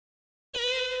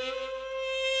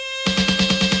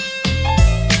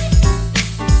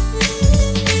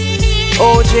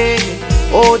OJ,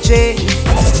 OJ.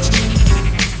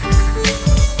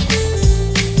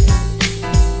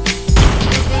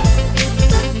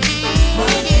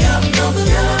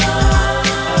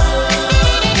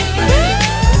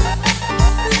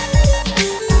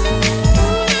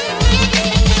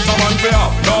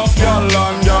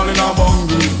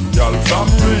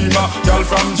 Girl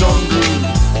from jungle,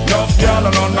 enough girl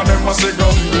and none of them must say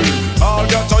gumby. I'll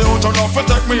get a youth enough to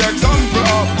take me example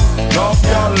of. Enough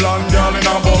girl and girl in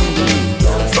a bungle.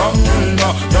 Girl from Rima,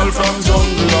 girl from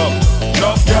jungle.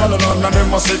 Enough girl and none of them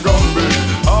must say gumby.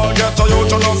 I'll get a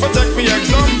youth enough to take me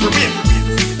example.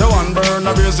 The one burn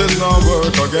a basis now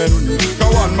work again. The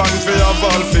one man fi have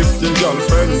all 50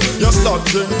 girlfriend. You start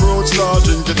drink road, start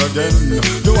drink it again.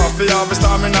 You have to have a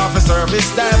stamina for service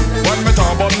them. When me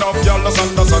talk about enough girl, just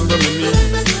understand what me mean.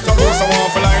 Suppose I want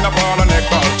to line up on a neck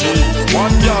party.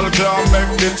 One girl can't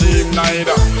make the team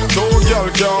neither. Two girl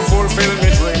can't fulfill me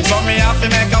dream. So me have to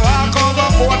make a walk over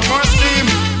both more steam.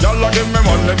 Y'all give me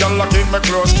money, y'all keep me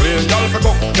clothes clean. Y'all for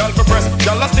cook, y'all for press,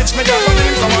 y'all stitch me, y'all for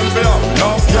name someone for you.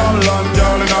 Enough y'all and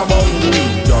y'all in a bungle.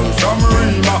 Y'all from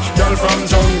Rima, y'all from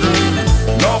jungle.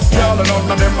 Enough y'all and none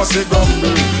of them must see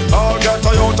grumble. I'll get a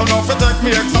youth enough to take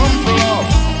me example of.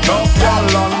 Enough y'all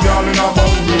and y'all in a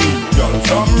bungle. Y'all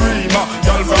from Rima,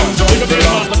 y'all from jungle.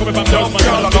 Enough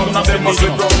y'all and none of them must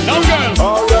see grumble.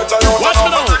 I'll get a youth enough to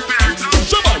take me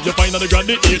example. You find on the ground,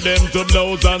 they eat them to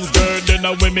blouse and skirt. Then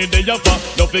the women they have fat,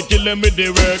 don't they kill them with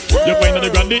the work. You find on the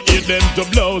ground, they eat them to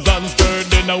blouse and skirt.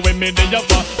 Then the women they have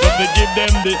fat, don't they give them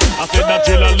the. I said that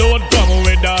trailer load come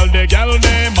with all the gal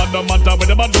name. And no matter where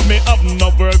them do me have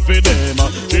enough work for them.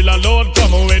 Trailer load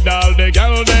come with all the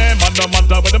gal name. And no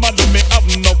matter where them do me have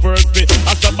enough work for.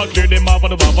 I stop and clear them off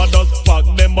and the baba just pack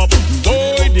them up.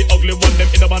 Boy, the ugly one them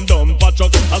in the van dump a truck.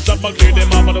 I stop and clear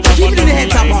them off and the baba just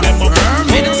line them up.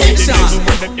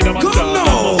 Come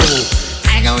no.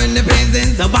 I go in the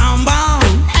presence of bomb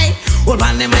bomb. Hey, hold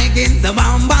on the mic it's a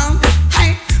bomb bomb.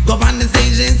 Hey, go on the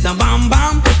stage it's a bomb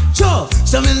bomb. Sure,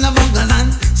 some in the vocals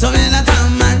and some in the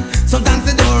time man. Sometimes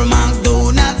the door marks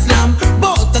do not slam.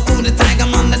 Both to the tiger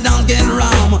man the dance get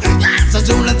rum. So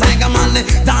to the tiger man the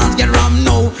dance get rum.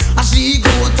 No, she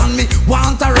go on me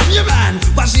want a rum you man.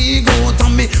 But she go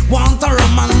on me want a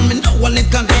rum and me know a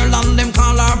little girl on them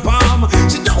call her palm.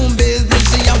 She don't business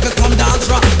she have to come dance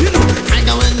rock. You know I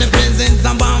go in the presence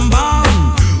of bam bam.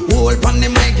 Hold on the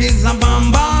mic is a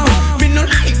bam bam. Me no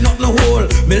like not no hole.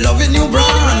 Me loving you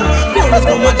brand. Chorus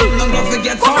come and you don't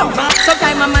forget some.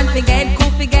 Sometimes a man forget,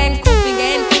 cool forget, cool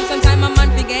forget. Sometimes a man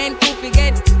forget, cool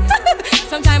forget.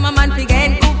 Sometimes a man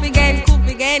forget, cool forget, cool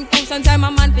forget. Sometimes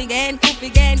a man forget, cool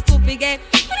forget, cool forget.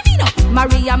 What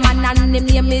do you mean? Maria man and him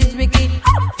name is Ricky.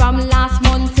 From last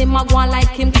month him a go on like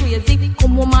him crazy.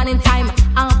 Come home on in time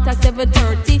after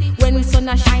 7:30 when the sun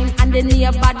a shine and the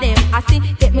neighbor them I see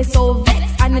get me so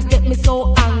vexed and it get me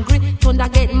so angry. Thunder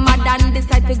get mad and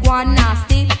decide to go on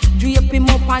nasty. Drape him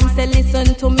up and say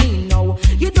listen to me now.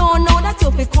 You don't know that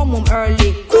you fi come home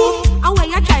early. Cool. And when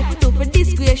you try to do for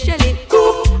disgrace Shelly.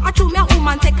 Cool. I told me a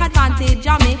woman take advantage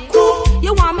of me. Cool.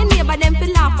 You want me neighbor them fi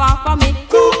laugh off of me.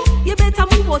 Cool. You better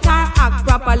move out and act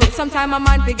properly. Sometime a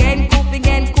man forget, cool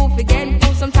forget, cool forget,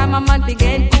 cool. Sometime a man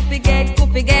forget, cool forget, cool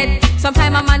forget.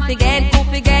 Sometime a man forget, cool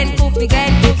forget, cool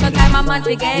forget, cool. Sometime a man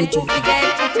forget, cool forget,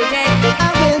 cool forget.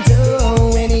 I will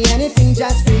do anything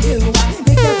just for you.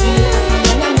 Make you feel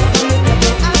happy.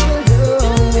 I will do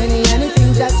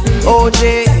anything just for you. OJ,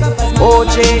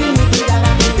 OJ.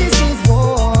 This is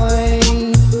boy.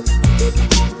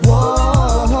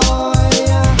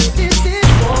 This is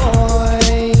boy.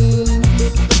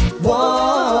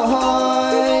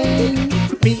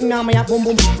 Beating on me up, boom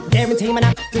boom. Guarantee me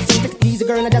not to see the easy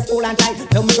girl and just hold on tight.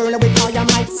 Love me girl with all your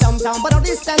might. Sometime but all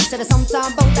distance, say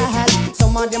sometime about the head.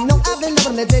 Some of them know I've been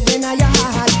loving the dead in your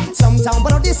heart. Sometime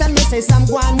but all this and me say some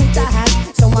go on with the hat.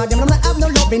 Some of them know I have no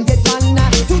love in get one.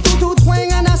 Two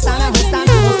twang and a stand and stand.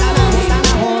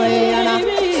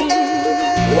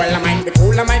 Well, I might be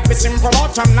cool, I might be simple,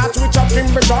 but I'm not rich up in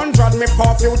Bridon. Drag me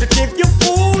for fugitive, you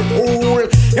fool.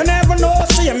 You never know,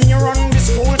 see me run the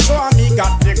school, so me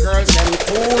got the girls them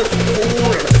fool.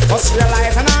 But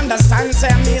realize and understand,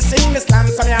 say me sing the slam,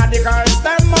 so me had the girls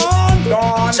them on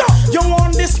gone. You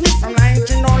want this me from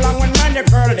 19 no long when man the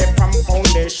girl they from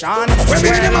foundation. Well,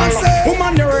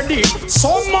 woman they ready,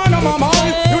 some man of my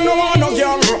man, you know I no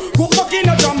girl, go back in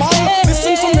a Jamal,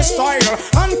 listen to me style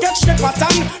and catch the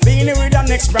pattern. Beanie with the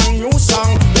next brand new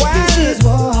song. Well, this is boy.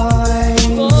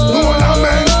 No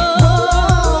man.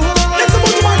 It's about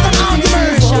to mark an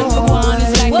argument. It's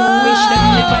like the wish them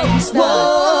never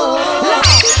stop.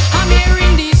 I'm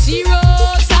hearing these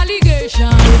serious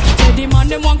allegations. Say the man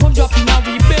them want come drop in a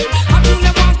we bed. I do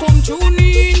never come true.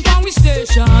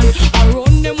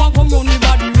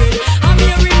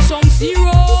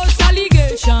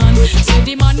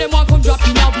 come drop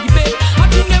in our bed. I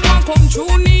think they want come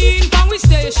tune in from we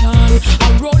station.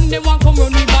 I run, they want come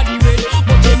run me body red.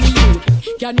 But tell me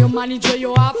you, can you manage where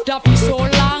you have to be so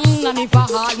long? And if a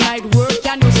hard night work,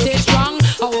 can you stay strong?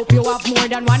 I hope you have more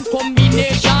than one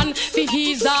combination to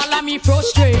ease all of me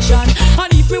frustration.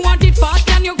 And if me want it fast,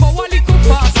 can you go a little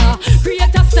faster?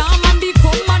 Create a storm and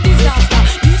become a disaster.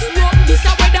 This road, this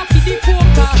a weather for the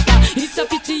forecaster. It's a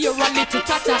pity you're a little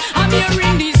tatter. I'm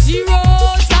hearing the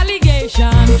zeros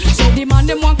allegation. So the man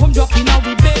them want come drop in our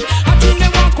bed. I think they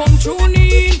want come tune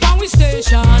in from we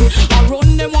station. I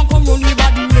run them want come run me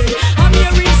body red. I'm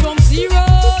hearing some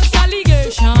zeros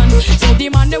allegation. So the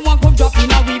man them want come drop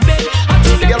in our bed. I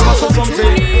think they want come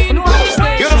tune in from we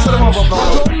station.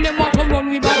 I run them want come run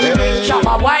me body red.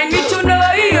 Shabba wine me tonight.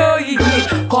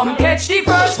 Come catch the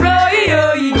first blow.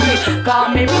 Call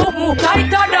me move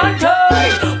tighter than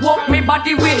tight. Walk me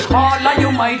body with all of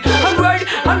you might. And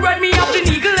ride me up the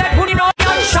eagle head. Put it on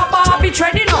and Shabba I be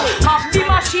treading up. Have the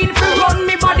machine for run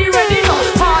me body ready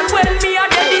now. All well me a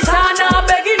dead is and I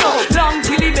begging up. Long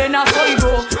till the bend so he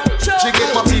go. She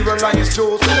get material on his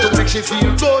toes to make she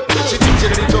feel good. She thinks she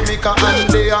need Jamaica and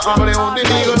they are only on the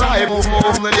legal life.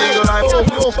 The legal life.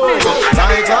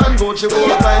 Tight and go, she go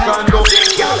tight and go.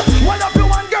 What up you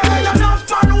want girl and not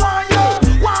fun want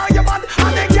you? Why you bad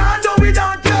and they can't do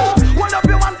without you? What up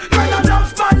you want girl and not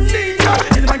fun need you?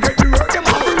 If I get the work them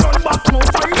have to run back no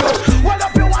find you. What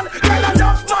up you want girl and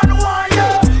not fun want you?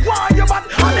 Why you bad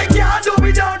and they can't do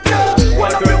without you?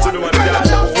 What up you want girl and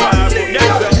not fun need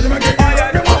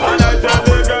you?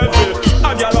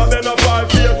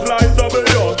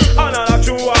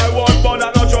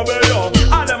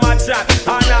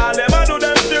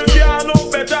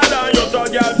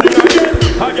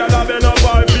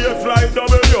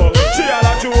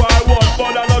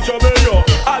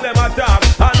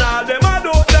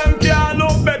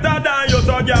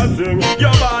 Your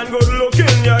man good looking,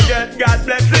 you get God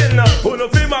blessing. Who no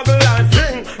feel muggle and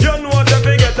sing. You know what if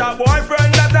you get a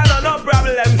boyfriend, that's no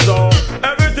problem. So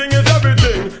everything is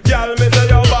everything. Girl, me say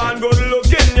your man good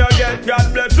looking, you get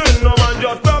God blessing. No man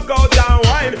just broke out and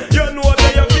wine. You know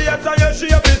that your face and your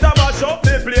shape is a mash up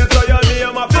the place. So your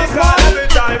name a fix every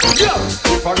time.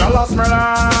 If a girl a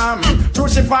smell true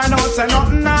she find out say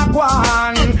nothing a go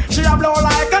on. She a blow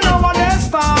like a no one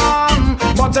storm.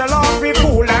 But tell her be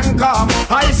cool and calm.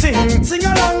 I sing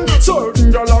along.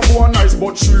 Certain girl a go nice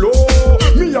but she low.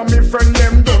 Me and me friend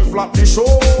them don't flap the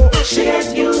show. She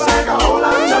get used like a whole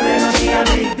lot of men. She a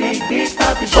big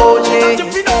happy show.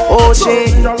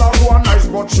 Certain girl a go nice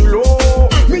but she low.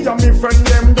 Me and me friend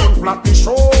them don't flap the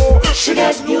show. She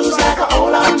get used like a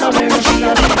whole lot of men. She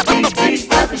a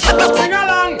big happy show. Sing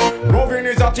along. Loving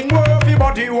is a thing where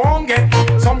everybody won't get.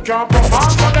 Some can't perform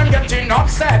so them getting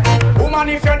upset. Woman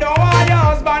if you don't want your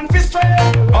husband fi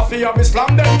straight, or fi have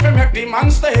Islam then fi make the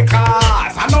man stay.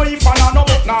 Cause I know if I know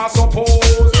but not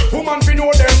suppose. Woman fi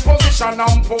know them position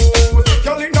and pose.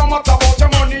 Girl it don't matter about your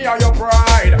money or your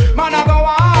pride. Man I go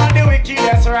on the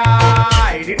wickedest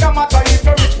ride. It don't matter if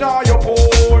you're rich or you're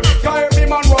poor. Cause every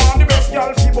man want the best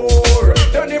girl fi bore.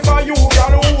 Then if I you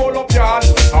girl who hold up your hand,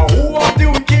 who want the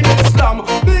wickedest Islam?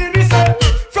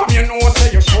 From you know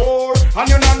say you're sure. And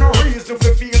you know no reason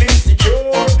to feel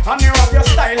insecure. And you have your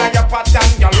style and your pattern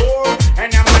galore.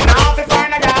 And you man have to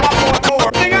find a girl about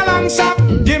more. Sing along shop.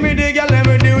 Give me the girl, let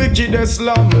me the wickedest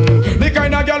slum. The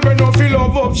kind of girl we no feel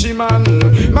love up she man.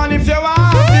 Man if you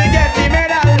want to get the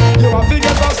medal, you have to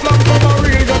get a slum from a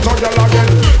real ghetto girl again.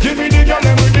 Give me the girl,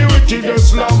 let me the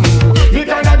wickedest slum. The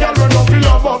kind of girl we no feel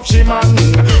love up she man.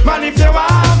 Man if you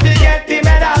want to get the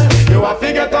medal, you have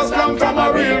to get a slum from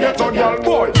a real ghetto girl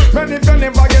boy. Man if you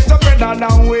never get a better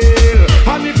than wheel,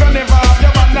 and if you never have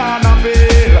your banana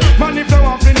peel, man if you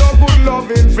want to no good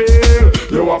loving feel,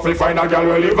 you have to find a girl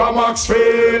who live a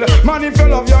Maxfield. Man if you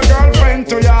love your girlfriend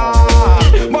to ya,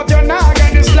 but you're not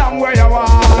get the slam where you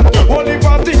want. Only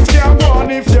for things can go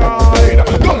on if you hide.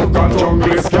 Don't look at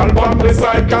junglist girl on the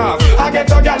side cause I get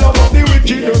a girl over the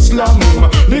wicked slam.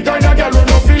 The kind of girl who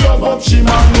no feel love up she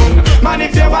man. Man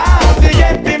if you want to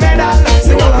get the medal,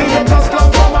 you have to get a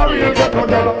slam from a real ghetto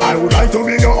girl. I would like to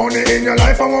be the only in your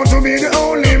life. I want to be the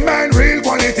only man. Real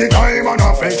quality time and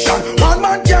affection. One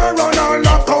man can run all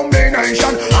that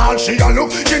combination. All she a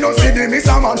look, she no see the miss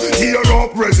a man. Tear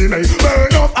up resume,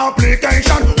 burn up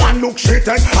application. One look she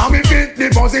take, and me fit the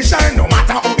position. No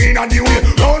matter how in a the way,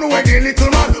 run away the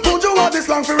little man. Would you want this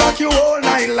long for rock you all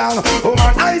night long? Oh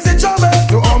man, I say trouble,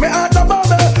 to all me at the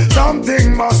bubble.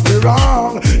 Something must be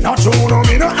wrong. Not true, no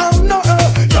me no I'm no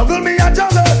juggle me a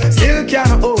juggle, still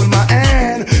can't hold my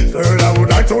hand. Girl, I would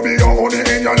like to be the only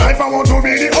in your life. I want to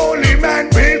be the only man.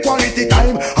 Real quality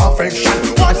time, affection.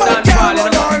 One man can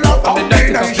run all of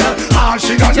combination. All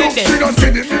she got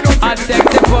check it. Hot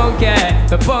sexy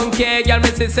punky, girl, me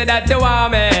say that you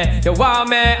want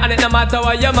me, and it no matter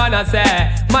what your man a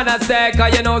say,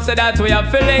 cause you know say that we are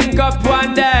filling up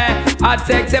one day. Hot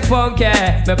sexy punky,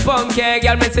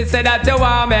 girl, me say that you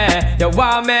want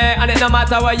me, and it no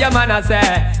matter what your man a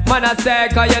say,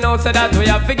 cause you know say that we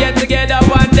are get together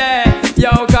one day. Yo,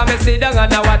 come and sit down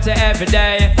and I watch you every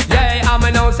day. Yeah,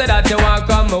 I'ma know say that you want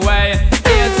come away.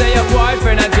 Yeah, say your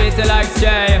boyfriend and treat you like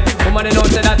Jay. Woman, you know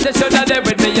say that you shoulda there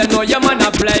with me. You know your man a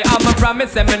play. I'ma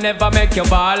promise him me never make you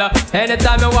ball.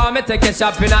 Anytime you want me, take you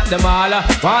shopping at the mall.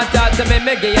 Want talk to me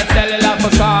give you cellular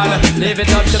for call. Leave it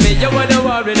up to me, you wouldn't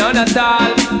worry none at all.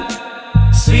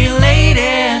 Sweet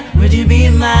lady, would you be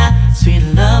my sweet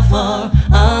love for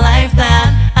a lifetime?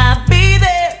 I'll be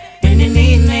there when you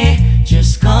need me.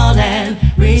 Just call and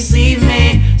receive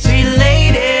me. Sweet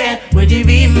lady, would you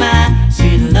be my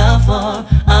sweet love for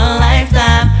a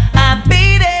lifetime? I'll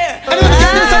be there.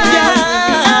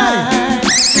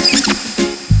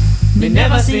 Me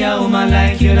never see a woman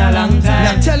like you in a long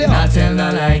time. Now tell no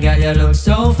lie, girl, you look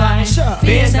so fine.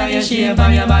 Face how your shape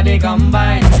and your body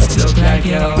combine. Look like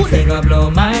your figure blow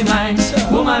my mind.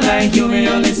 Woman like you, me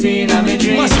only see in a me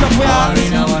dream. Or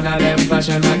in a one of them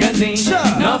fashion magazine.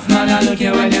 Enough man I look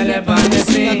you when you left on the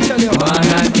scene. One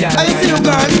and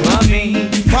girl, you want me.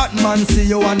 Fat man see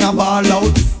you wanna ball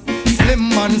out. Slim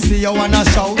man see you wanna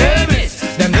shout.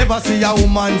 Them never see a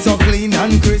woman so clean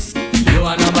and crisp. You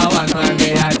are number one on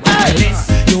the hot list.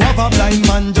 You have a blind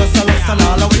man just a lust and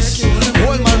all a wish.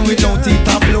 Old man without teeth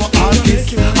a blow all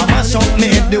kiss. I mash up me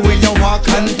head the way you walk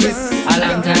and twist. A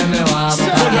long time me want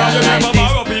but now you never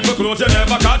borrow people clothes you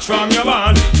never catch from your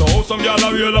man. So some gyal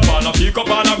a reel up and a pick up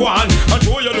and a go on. And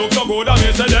show you look so good and me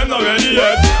say them not ready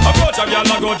yet. Approach a gyal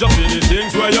a go just see the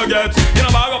things where you get. You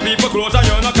know borrow people clothes and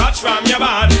you not catch from your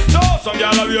man. So some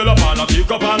gyal a reel up and a pick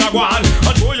up and a go on.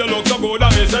 And show you look so good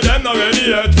and me say them not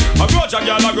ready yet. Approach a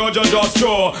gyal a go just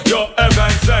show your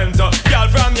heaven sent. Gyal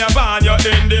from your van you're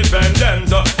independent.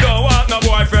 Don't want no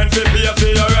boyfriend to pay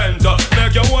for your rent.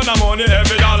 Make your own money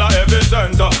every dollar every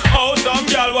cent. Oh some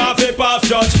gyal want to pass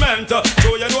judgment.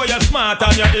 So you know you're smart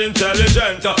and you're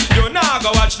intelligent. You nah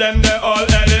go watch them the all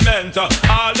element.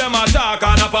 All them attack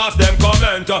and I pass them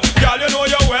comment. Gyal you know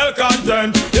you're well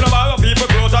content. You know borrow people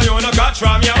close and you no catch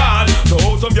from your man. So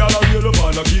some gyal a real up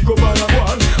and a kick up and a go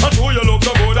on. And so you look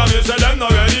so good and you say them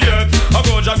not ready yet. I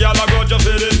go just gyal I go just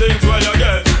see the things where you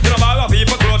get. You know borrow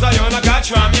people close and you no catch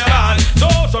from your man. So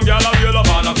some gyal a real up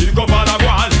and a kick up and a go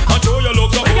on. And so you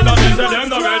look so good and you say them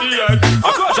not ready yet. I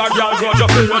go just gyal go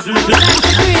just see the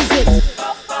things.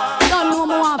 Don't know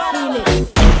me want feel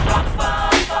it.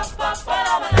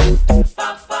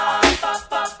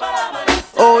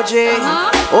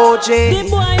 OJ. The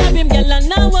boy have him girl and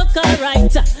now work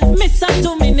alright. Miss up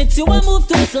 2 minutes, you a move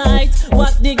too slight.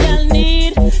 What the girl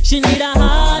need? She need a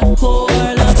hardcore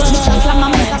lover. She want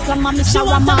a man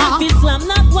fi slam,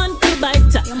 not one fi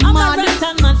bite. I'm a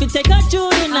Brighton man fi take her through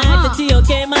the night. The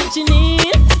T.O.K. man she need a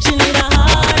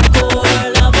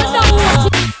hardcore lover.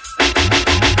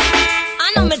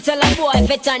 I know me tell a boy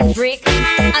fit and freak.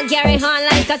 I carry on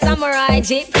like a samurai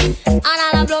jeep. And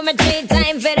I'll blow me 3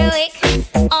 times for the week.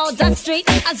 Out the street,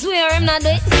 I swear I'm not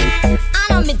it. I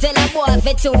know me tell a boy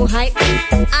fit too hype.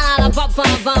 And I'll pop the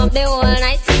whole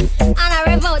night. And I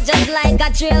revolt just like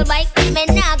a trail bike. Me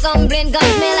not complain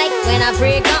cause me like when I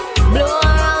freak up. Blow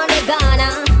around the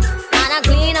corner. And I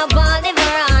clean up all the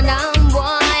veranda.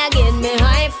 Boy, I get me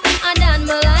hype. And then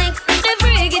me like the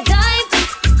freaky type.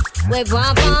 We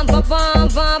bum bum bum bum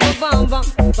bum bum bum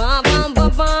bum bum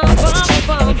bum bum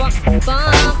bum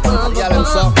bum bum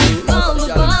bum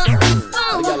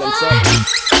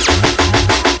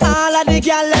all of the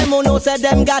gyal them who know say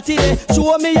them got it.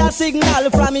 Show me a signal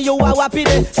from you a wappy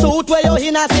day. Suit where you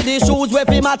in a city, shoes where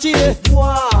fi match it.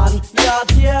 One, yeah,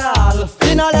 gyal.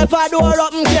 She no left her door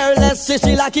open careless,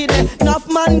 she lucky day. Enough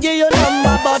man give you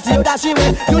number, but you dash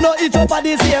away. You know each up at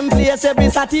the same place every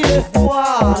Saturday.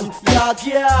 One, yeah,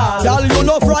 gyal. Gyal, you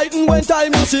no frightened when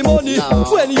time you see money. No.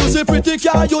 When you see pretty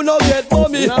car, you no get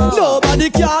money. No. Nobody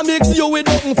can mix you with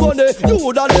nothing funny. You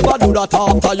woulda never do that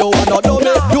after you wanna do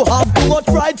me. You have too much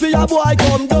pride for your boy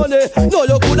come done it. No,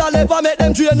 you coulda never make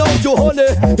them train out you honey.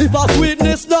 If a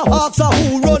sweetness no ask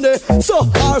who run it. So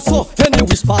or so, any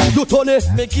whisper you turn it.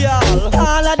 Me gyal,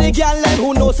 all of the gyal them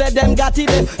who know say them got it.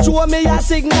 Show me a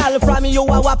signal from you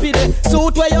a wappy day.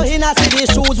 Suit where you in a city,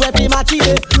 shoes where fi match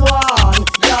it. One,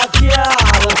 yeah,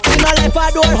 gyal. You no left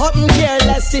a door open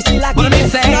careless, she lucky day.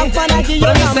 Not gonna give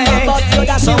you number, but you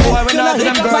Some boy we not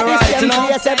them girl right, you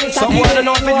know. Some boy don't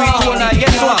know if it reach all night.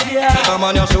 Guess what? Come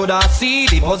on, you shoulda see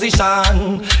the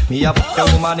position. Me a fuck a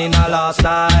woman in a last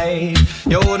night.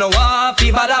 You wanna want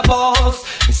fi bada pose.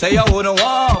 Me say you wanna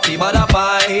want fi bada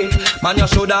fight. Man, you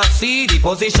shoulda see the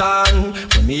position.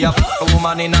 When me a fuck a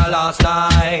woman in a last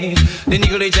night. The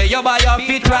nigga say you buy your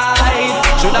feet right.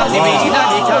 Shoulda see me in a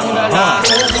the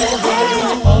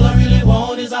kangaroo. All I really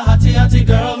want is a hottie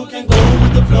girl who can go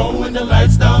with the flow when the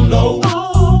lights down low.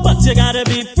 But you gotta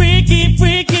be freaky,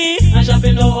 and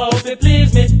jumping know how to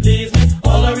please me.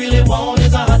 All I really want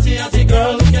is a hottie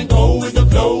girl who can go with the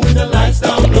flow when the lights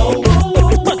down low.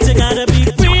 But you gotta be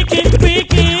freaky,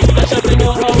 and jumping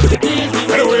know how to please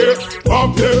me. Anyway,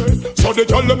 I'm here, so the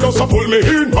girl them just a pull me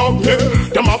in. I'm here,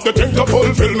 them have the thing to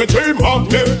fulfill me dream. I'm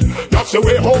here, that's the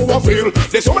way how I feel.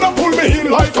 They some of them pull me in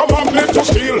like a magnet to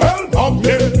steal. Hell, I'm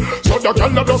here, so the girl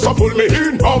them just a pull me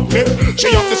in. I'm here,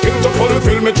 she have the skill to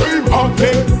fulfill me dream. I'm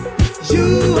here.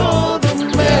 You are the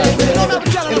man.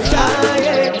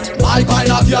 My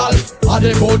kind of girl, a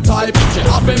the good type. She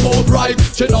have me move right,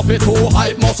 she love it too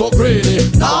hype, muscle greedy.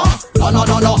 No,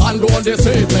 hand don't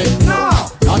deceive me. No.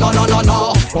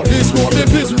 Police know me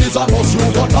business and must you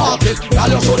go talk it. Girl,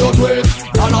 you should do it.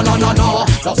 No.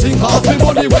 Just think of me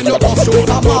money when you go shoot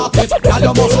a market. Girl,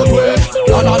 you must do it.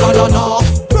 No.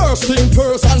 First thing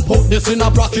first and put this in a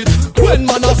bracket. When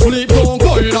man asleep, don't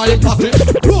go in a pocket.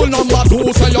 Rule number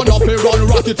 2, say you not fi run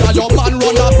rocket. And your man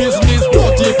run a business,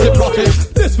 don't take the profit.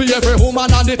 This be every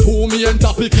woman and the 2 main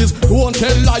topic is don't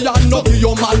tell lion, no give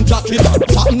your man jacket.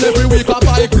 Chatting every week I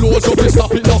buy clothes, so we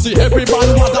stop it. Now see every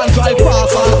bandwagon drive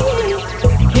faster.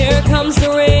 Here comes the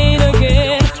rain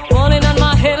again, falling on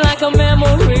my head like a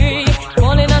memory,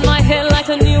 falling on my head like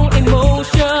a new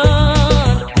emotion.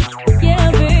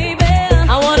 Yeah, baby,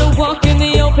 I wanna walk in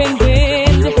the open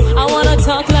wind, I wanna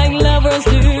talk like lovers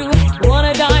do,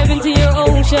 wanna dive into your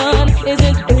ocean. Is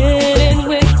it fitting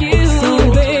with you?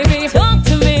 So baby, talk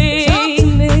to me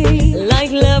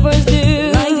like lovers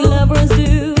do,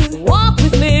 walk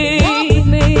with me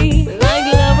like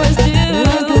lovers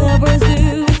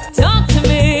do, talk to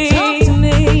me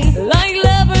like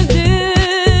lovers do.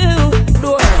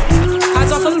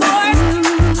 As of a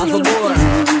board,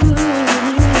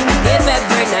 if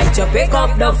every night you pick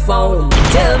up the phone,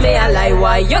 tell me a lie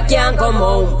why you can't come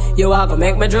home. You are gonna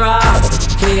make me drop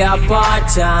for your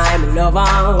part-time lover.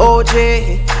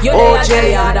 OJ, you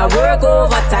had to work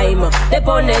overtime. The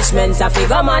punishment I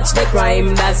figure match the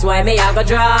crime. That's why me I go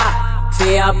drop for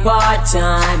your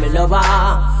part-time lover.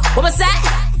 What me say?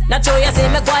 Not sure you see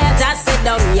me quiet, just sit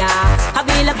down, yeah. I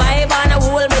feel a vibe and I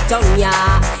hold me tongue,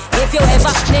 yeah. If you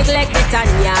ever neglect it,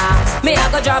 yeah, me I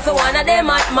go draw for one of them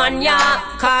at man, yeah.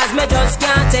 Cause me just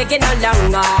can't take it no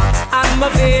longer, and my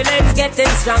feelings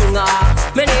getting stronger.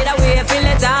 Me need a way to feel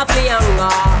it off me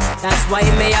younger. That's why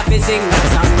me have to sing the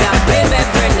song, yeah. Babe,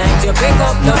 every night you pick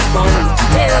up the phone,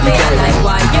 tell me I like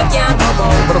why you can't come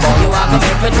home. You are gonna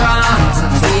make me draw,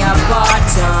 be a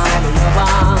part-time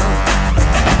lover.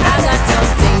 I got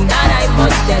something that I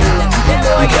must tell. The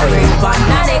more you rip on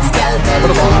that excel bell,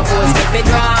 the more force keep it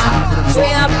raw. We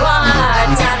are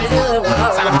part and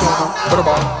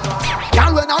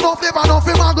Y'all when I don't flavor, no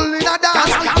fi muggle in a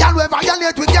dance. Y'all when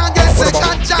violate, we can't get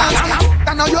second chance.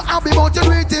 And now you happy about to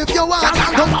do it if you want.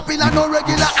 No popular, no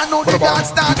regular, I know the dance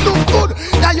start look good.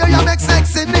 Now you make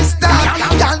sex in this time.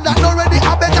 Y'all that not ready,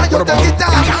 I better you take it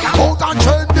down. Out and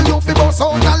trend, you fi boss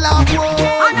out and laugh.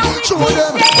 Show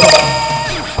them.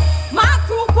 My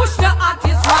crew push the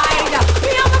artist ride.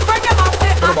 Me and my friend them up the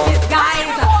artist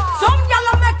guys. Some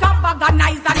yellow make a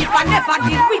organize, and if I never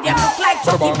did with them look like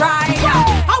Chucky Bride.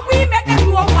 And we make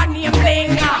them know one name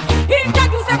bling.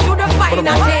 Introduce them to the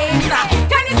finer things.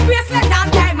 Tennis bracelet and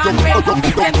diamond ring.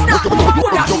 Them start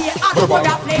coulda be art,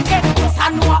 coulda play it. Just a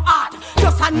know art,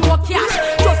 just a know cash,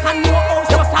 just a know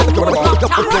house, just a know doctor,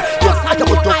 just a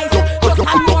know ice, just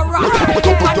a know rock.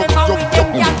 Whatever with them,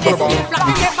 yeah, this is flat.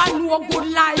 We never know good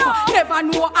life. Never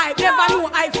know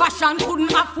I fashion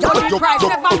couldn't afford the price.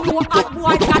 Never know hot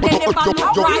boys and they never know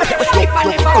price. If I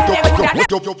never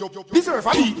deserve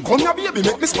a beating. Come here baby,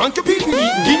 make me spank your pee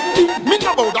me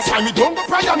no bow, that's why me don't go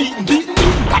prior meeting.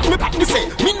 Beating back me say,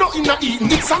 me no in a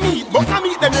eating. It's a meat, but a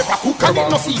meat them never cook and it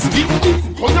no season.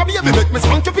 Beating, come here baby, make me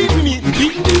spank your pee me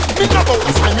no bow,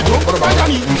 that's why me don't go prior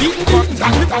meeting. Beating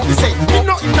back me say, me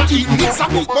no in a eating. It's a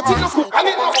meat, but it no cook and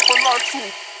it no open like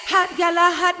soup. Hot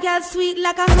gal, sweet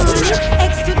like a honey.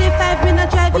 X to the 5, me no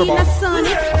drive in a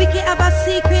sunny. Vicky have a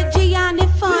secret, Gianni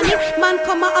funny. Man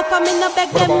come a offer me no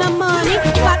beg them no money.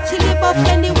 Fat chili buff,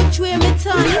 any which way me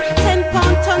turn it. 10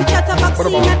 pound ton chatterbox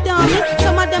in a dummy.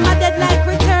 Some of them are dead like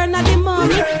return of the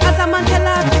mummy. As a man tell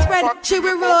her to spread, she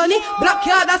we run it. Black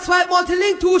card, that's why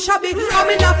multi-link too shabby. I'm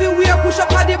in a few weird push up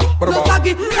on the no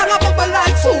saggy. Sang a bubble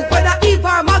like soup, whether Eve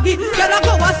or Maggie. Girl a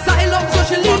go asylum, so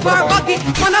she leave her baggy.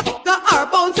 Man a got her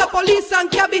bounce a police and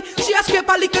cabby. She a scrape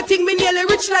a little thing, me nearly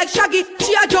rich like Shaggy.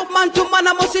 She a jump man to man,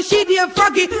 I must say she damn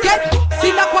froggy. Get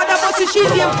see the quad, I must say she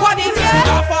damn quaddy.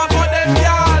 Laugh off of them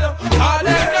y'all, all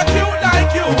them not cute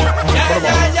like you. Yeah,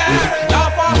 yeah, yeah.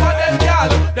 Laugh off of them y'all,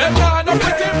 them not no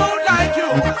pretty mood like you.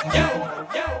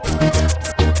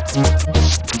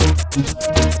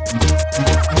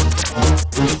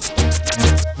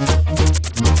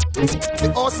 The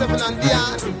 07 and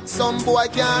beyond, some boy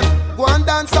can go and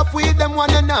dance up with them one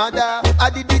another.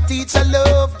 I did the teacher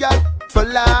love girl for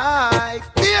life.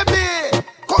 Baby,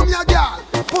 come here girl,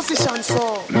 position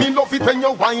so. Me love it when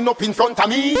you wind up in front of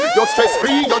me. You're stress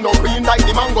free, you're no green like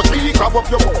the mango tree. Grab up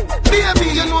your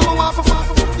baby, you know me want for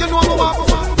you know me want for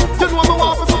you know me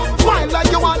want for wind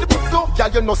like you want the yeah,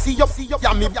 you know see up,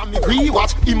 yeah me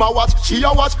rewatch, him a watch, she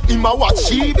a watch, him a watch,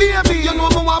 she. Baby, you know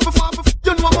me want for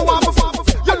you know me want for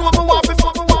you know me want for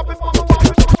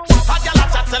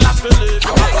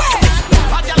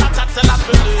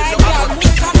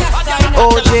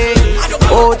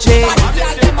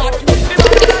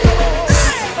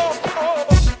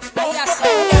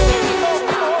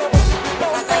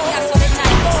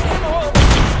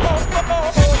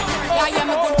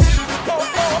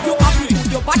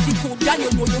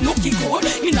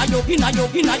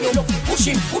Inna yo, push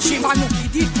him, and look he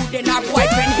did good, then our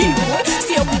boyfriend he would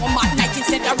stay warm at night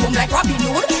instead of room like Robin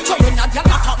Hood. So you're not your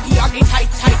lock up here, the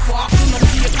tight walk. You know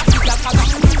see a cocky girl, cause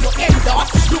I'm your end off.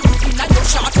 Look inna your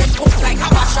short and up like a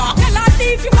basha. Tell her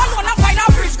leave you alone and find a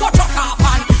bridge, go truck up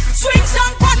and swing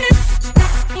song on it.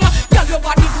 Girl, your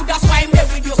body good, that's why I'm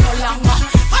there with you so long.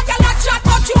 A girl a chat,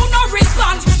 but you no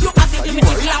response. You have the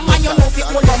limited glam and you know fi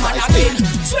hold your man again.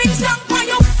 Swing song on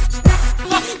you.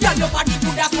 Girl, your body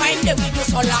good, that's why I'm there with you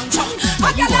so long. A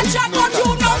girl a chat, but you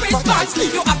no response.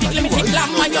 You have the limited glam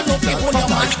and you know fi hold your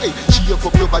man. She up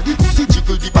your body,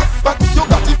 jiggle the back. You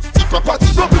got it,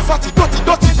 property, don't be fatty, dirty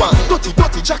one.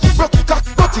 Dirty, Jackie, broke it,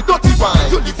 dirty one.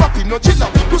 You live up in no chill out,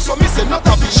 do some miss and not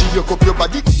a bitch. She up your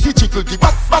body, jiggle the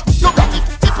back. You got it,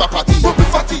 property, don't be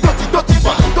fatty, dirty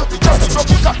one. Dirty,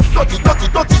 Jackie, broke it,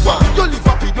 dirty one. You live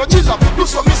up in no chill out, do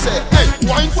some miss and hey,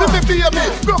 wine for me, baby.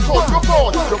 Rock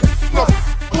out. No,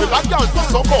 you like girl be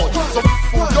so good. So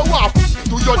fool you up,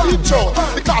 do your deep job.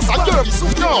 Because a girl is so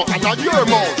young and a year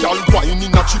more. Girl wine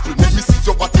in a triple, make me see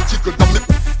your body jiggle. Now me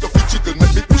jiggle,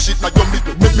 make me push it like your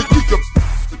middle, make me kick you.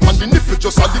 And the nipple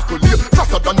just a little here,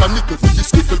 faster than a nickel. For the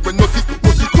skickle when no tickle,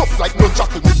 but it tough like no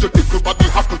jackal. Make your tickle body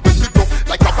hackle when me go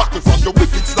like a battle from your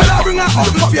wicked style. Tell her bring her out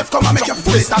the faith, come and make you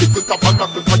full it.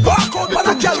 Walk out on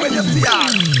a girl when you see her.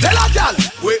 Tell her girl,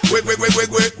 wait.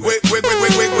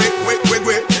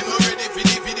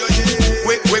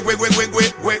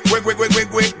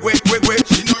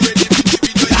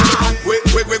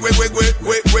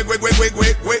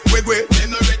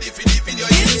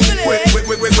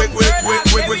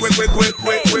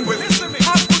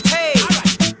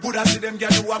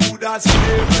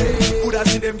 Buddha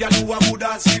see them, girl, who a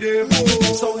Buddha see them.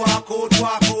 So walk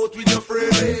out with your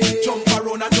friend. Jump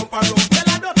around. Tell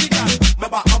her dirty girl, my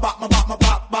back.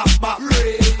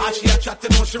 And she a chat, you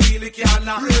know she really can't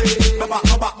knock. My back.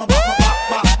 Oh,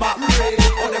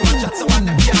 them a chat, so one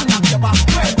them can't knock your back.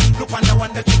 Look on the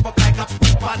one that chip up like a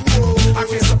pan. Her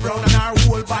face so brown and her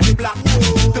whole body black.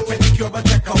 The pedicure, but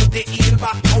check out the heel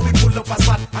back. How we pull up a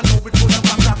spot, and how we pull up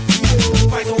a crack.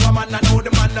 Fight over man, and how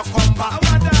the man no come back.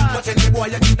 But any boy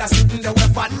you keep that sitting there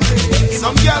with fat.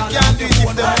 Some girl can't do it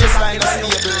if the baseline is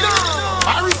stable.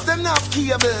 Or if them not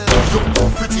cable.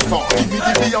 Look pretty far, give me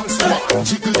the Beyonce one.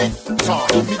 Jiggle it, far,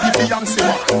 give me the Beyonce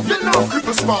one. You know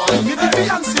cripple small, give me the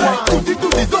Beyonce one. Do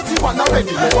the dirty one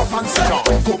already, you a fancy car.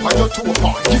 Go by your toe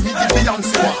part, give me the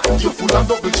Beyonce one. You full and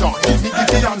double charm, give me the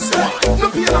Beyonce one.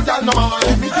 No pain no girl no man,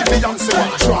 give me the Beyonce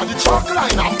one. Draw the chalk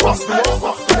line and pass the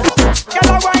wall. Girl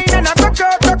a wine and a rock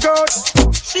out.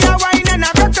 She a wine and a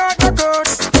rock out.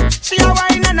 She a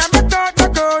wine and a rock out.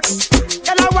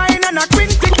 Girl a wine and a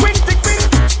quint.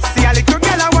 See a little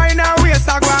girl a wine and waist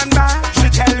a gone by. She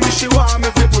tell me she want me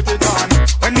to put it on.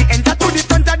 When me enter to the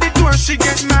front of the door, she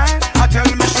get mad. I tell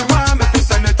me she want me to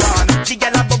send it on. The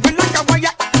girl a bubble like a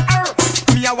wire.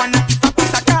 Me a wanna give a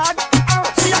piece of card.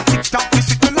 She a tick tock, me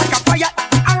sitting like a fire.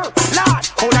 Lord,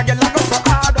 how the girl a go so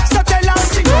hard. So tell her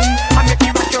sing and make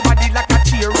me rock your body like a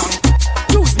tear.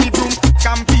 Use me broom,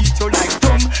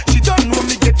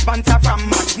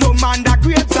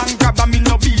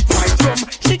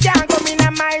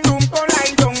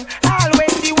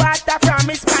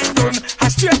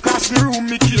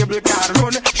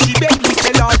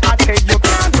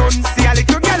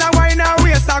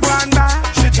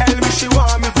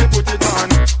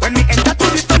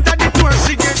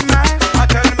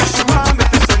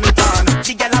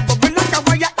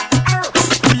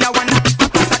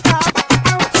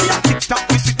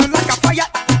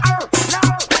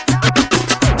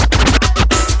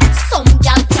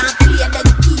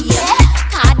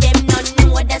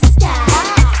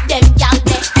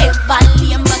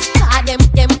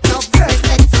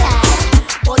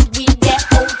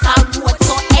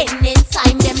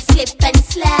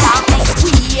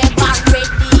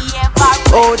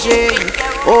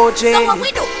 OJ. So what we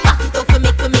do? Back it up for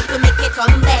make it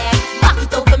come back. Back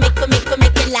it up for make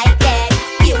it like that.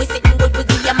 Here we sitting good with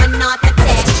the man not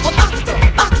attack. Oh, back it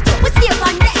up. We stay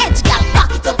on the edge, girl. Back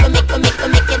it up for make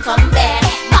it come back.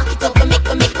 Back it up for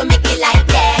make it like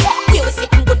that. Here we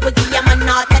sitting good with the man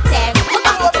not attack. Oh,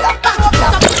 back it up.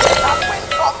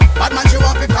 Bad man she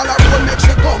want to call her phone, make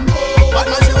she come. Bad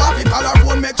man she want to call her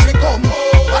phone, make she come.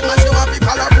 Bad man she want to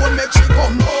call her phone, make she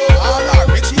come. All her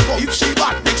make she come. If she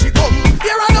bad, make she come.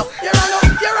 Here I know.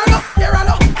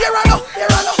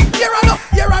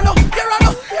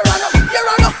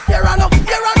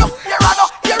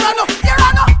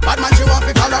 Bad man she want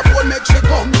to call her phone, make she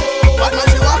come. Bad man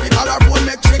she want to call her phone,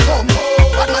 make she come.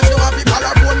 Bad man she want to call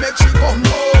her phone, make she come.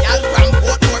 Y'all from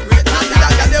Portmore, great man,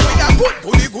 that girl they with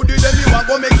a goody, then me want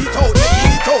go make it out,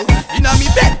 Inna me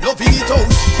bed, loving it out.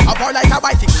 I fall like a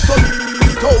bicycle, so me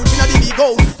it out. Inna the big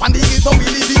house, and the hill, so we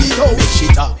living it out. Make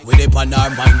shit up, with the pan our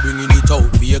mind, bringing it out.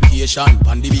 Vacation,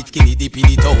 pan the beat, skinny dipping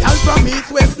it out. Y'all from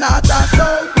east, west, north and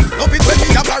south. Love it when we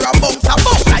have her a bounce,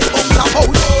 like bounce a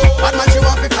bounce. Bad man she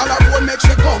want to call her phone, make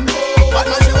she come. Bad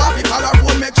man she want to call her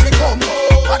phone, make she come.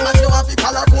 Bad man she want to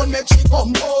call her phone, make she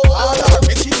come. All her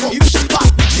make she come. If she back,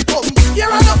 make she come. Here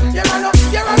I know.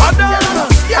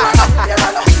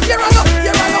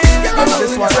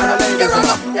 This one for the ladies.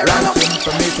 Ranking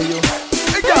from me to you.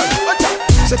 Hey girl, watch out.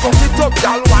 Say come sit up,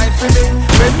 girl, wine for me.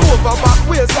 Bend over, back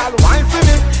waist, girl, wine for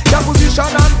me. Your position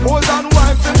and pose and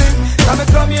wine for me.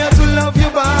 Come here to love you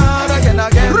bad again.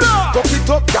 Come sit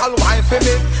up, girl, wine for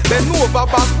me. Bend over,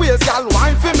 back waist, girl,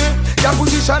 wine for me. Your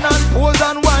position and pose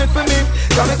and wine for me.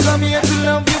 Come here to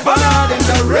love you bad in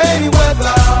the rainy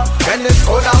weather. When it's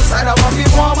cold outside, I want to be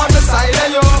warm on the side of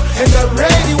you. In the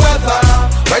rainy weather.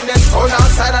 When it's cold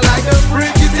outside, I like the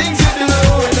freaky things you do.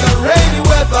 In the rainy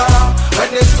weather. When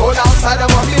it's cold outside, I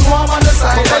want to be warm on the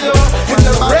side of you. In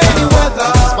the rainy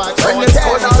weather. When it's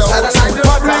cold outside, I like the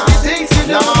freaky things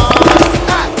you do.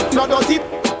 No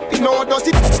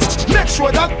dirty. Make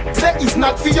sure that there is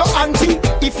not for your auntie.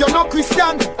 If you're not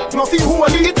Christian, nothing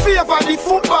holy. It favor the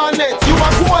football net. You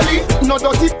are holy. No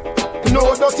dirty.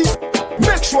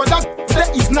 Make sure that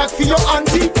there is not for your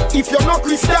auntie. If you're not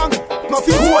Christian,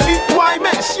 nothing holy. Why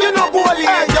mesh? You're not holy.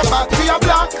 Hey, your back to your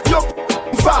black, your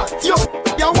fat,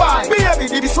 your white. Baby,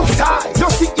 did it so tight. You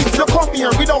see if you come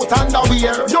here without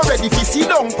underwear, you're ready to sit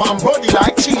down pan body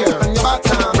like chair. And your back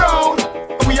brown,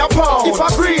 we are pound. If I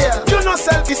pray, you not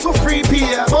sell this for free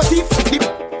beer. But if the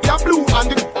blue and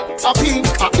the pink,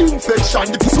 a infection,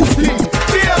 the piece of clean.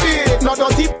 Baby, no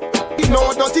dirty.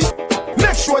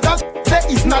 Make sure that there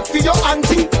is not for your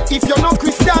auntie. If you're not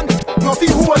Christian,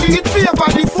 nothing holy. It favor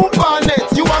the football net.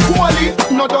 You are holy,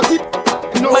 no dirty.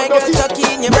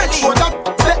 Make sure that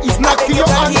there is not for your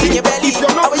auntie. If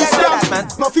you're not Christian,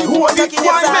 nothing holy.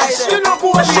 Why mesh? You know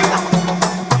holy.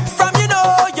 From you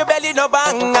know your belly no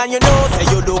bang, and you know say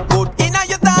you look good inna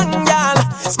your tongue, y'all.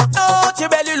 Out your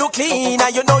belly look clean,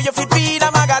 and you know you fit read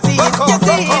a magazine. You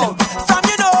see, from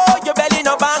you know your belly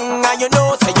no bang, and you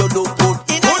know say you look good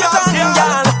inna your tongue,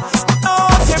 y'all.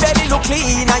 Out your belly look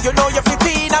clean, and you know you fit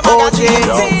read a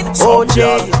magazine.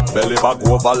 OJ, belly bag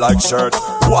over like shirt.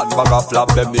 One bag of flap,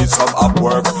 them need some up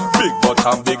work. Big butt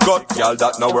and big gut, girl,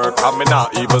 that no work. And me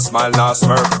not even smile, not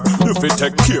smirk. You fit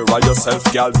take care of yourself,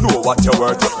 girl, know what you're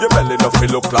worth. Your belly no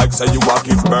feel look like say you a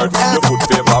give birth. Your foot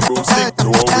favor broomstick,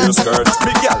 no real skirt.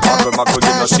 Big girl, have a muckle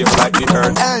in a shape like the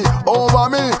earth. Hey,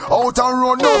 over me, out and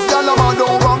run enough, girl, I'm mad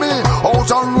over me.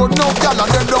 Out and run enough, girl,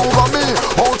 and then over me.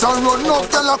 Out and run enough,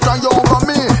 girl, and cry over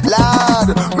me.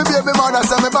 Lad, me baby mother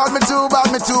say me bad, me too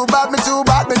bad, me too bad, me too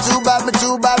bad, me too bad, me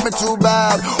too bad, me too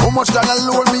bad. How much can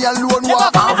alone me alone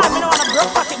walk out? Me know a broke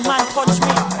pocket man punch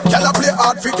me. Girl I play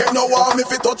hard fi get no warm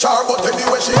if it touch her, but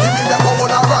anyway she give me go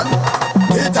on a run.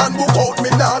 Hit and book out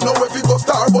me now know if it go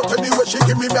star, but anyway she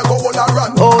give me go on a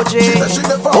run. OJ, she say she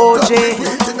never OJ.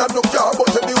 Waiting and no car,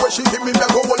 but anyway she give me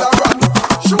go on a run.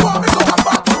 She want me to come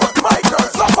back to it, my girl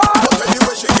suffer, but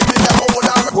anyway she give me go on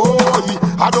a run. Boy,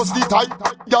 I just the type,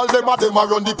 girl them a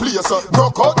run the place.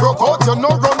 Broke out, you no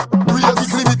run. Raise the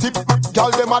clinic tip. Girl,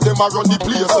 them a run the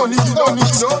place. Only you no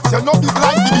big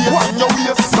like the bass in your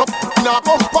waist. No,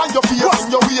 up on your face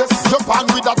in your waist. You pan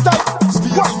with a tight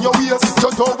space in your waist.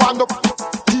 You don't want up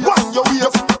in your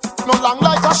waist. No long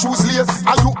like a shoes lace.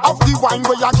 Are you have the wine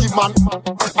where you give man?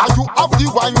 Are you have the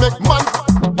wine make man?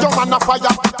 Your man a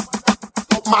fire.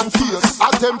 Man face. I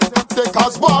them they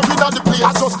cause war in the place.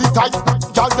 I just the type.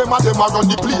 Girl, them a run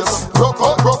the place. Broke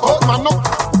out, man up.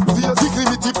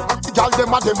 Dignity. Girl,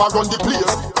 them a run the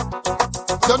place.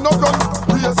 They no run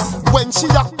race. When she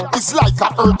it's like a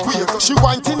earthquake. She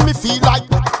whine till me feel like,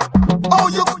 oh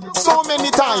you so many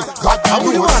times. God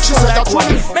you know she said that one.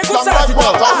 Long like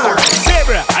water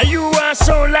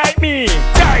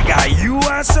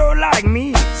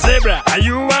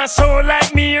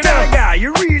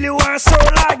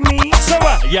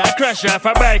Yeah, crush off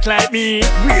a bike like me.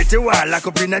 Wait, you want lock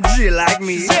up in a jail like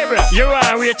me. Zebra, you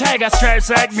want wear tiger stripes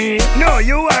like me. No,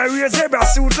 you want wear zebra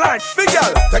suit like. Big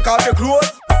girl, take off your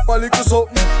clothes, a little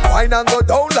something. Wine and go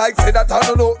down like say that I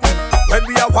don't know nothing. When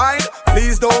we are wine,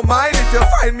 please don't mind if you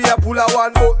find me a pull a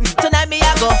one button. Tonight me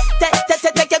a go, take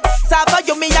it, suffer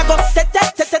you me a go, take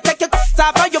it,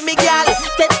 suffer you me girl,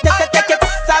 take it,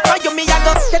 suffer you me a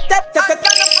go, take it.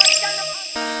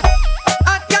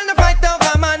 I can't fight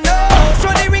over man, no.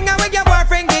 Show the ring away your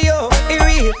boyfriend give you, it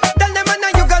real. Tell them man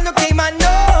you gonna look him man,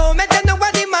 no. Make them know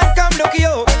what the man come look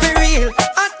you, for real.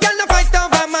 I can't fight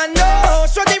over man, no.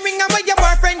 Show the ring away your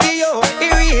boyfriend give you,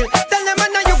 it real. Tell them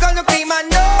man you gonna look him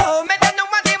man, no.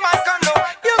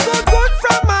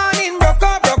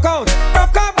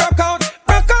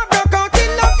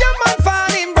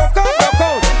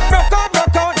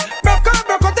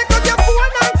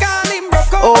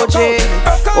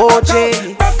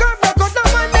 OJ.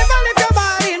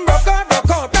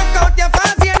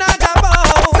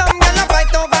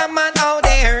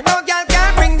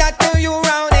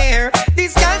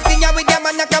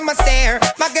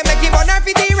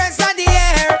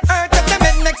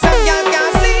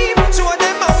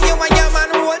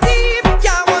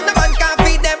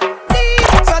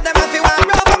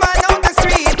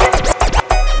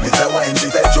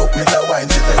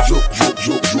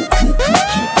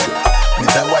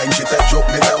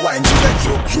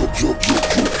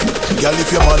 Girl,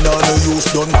 if your man on the use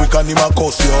done quick and him a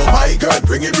cuss you. My girl,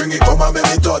 bring it, come and make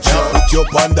me touch you. Put your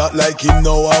pan that like him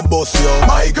now and bust you.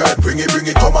 My girl, bring it,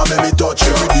 come and make me touch you.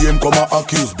 Every day him come and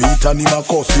accuse, beat and him a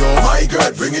cuss you. My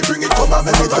girl, bring it, come and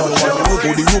make me touch you.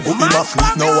 You go him a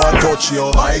sleep now and touch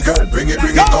you. My girl, bring it,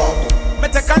 come. Me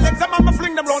take a legs and I'ma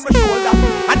fling them round my shoulder,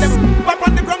 and them pop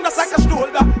on the ground just like a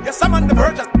shoulder. Yes, I'm on the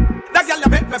verge. That girl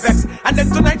you make me vex, and then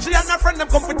tonight she and my friend them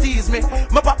come to tease me.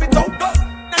 Me pop it out.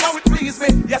 Now it please me,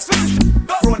 yes, with this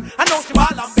run. I know she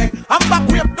ball and beg. I'm back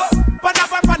with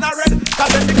pan a red. Cause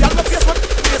then the girl my face with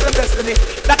face and destiny.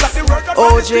 That's the word of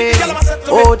OJ,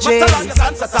 OJ.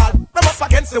 I'm up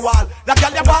against the wall. That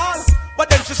girl your balls, but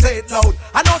then she say it loud.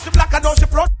 I know she black, I know she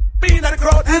proud. Being in the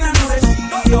crowd, and I know that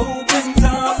she opens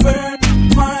up her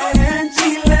mind and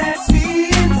she lets me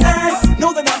inside.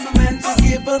 Know that I'm the man to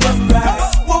give her the right.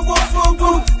 Whoa, whoa, whoa,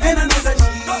 whoa. And I know that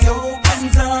she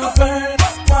opens up her.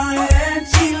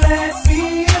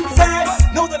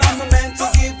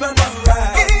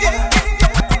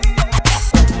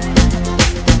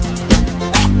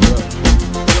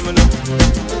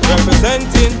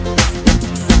 Representing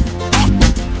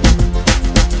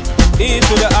E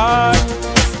to the R,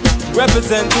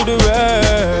 represent to the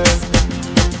rest.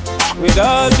 With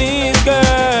all these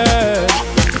girls,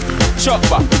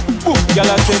 chopper, y'all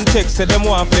a send text, say them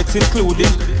want flex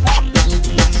including.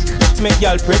 Make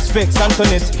y'all press vex,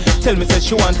 Antoinette. Tell me say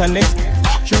she want her next.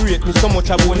 She rate me so much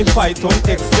I won't fight on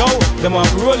text. Yo, them want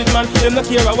to roll it man, them not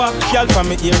care what. Y'all from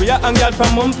me area and y'all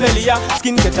from Montpellier.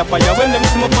 Skin catch up fire when them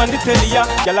smoke on the telly.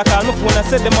 Y'all a call my phone and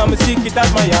say them want me secret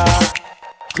admire.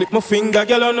 Clip my finger,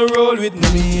 girl on the roll with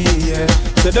me, yeah.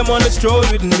 Say them on the stroll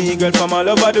with me, girl from all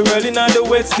over the world in all the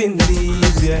West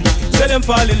Indies, yeah. Say them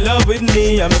fall in love with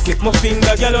me, I'ma click my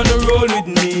finger, girl on the roll with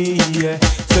me, yeah.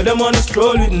 Say them on the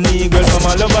stroll with me, girl from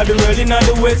all over the world in all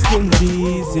the West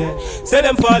Indies, yeah. Say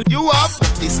them fall. You up?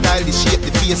 The style, the shape,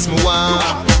 the face me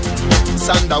want.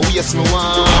 Sanda waist me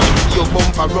want. You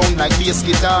bump around like bass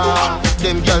guitar.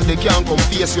 Them girl they can't come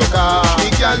face your car. Me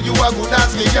girl you a good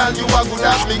ass, me girl you a good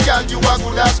ass, me girl you a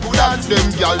good ass, good ass. Them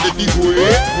girl they be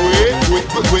wait.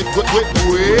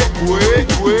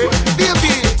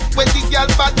 Baby, when the girl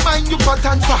bad mind you got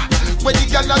and fat. When the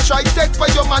girl a try take for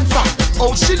your man fat.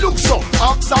 Oh she looks so,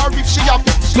 ask her if she have.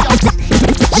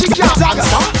 She can't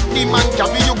answer. The man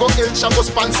carry you go El Chago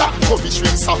sponsor. Kobe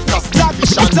shrimp soft as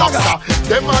fish and lobster.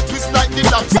 Them a twist like the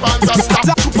dog sponsor. Stop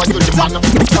chupa you the man of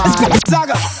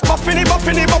Zaga, buffini.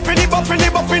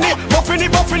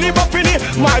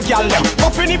 My girl them,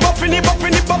 buffini. My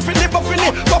girl them,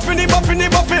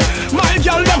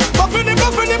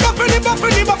 buffini.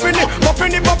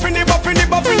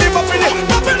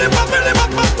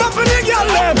 Girl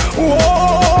them,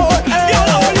 whoa.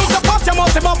 Girl, when you say pass, you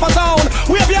must have buffer sound.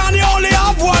 We only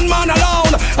have one man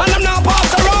alone, and I'm not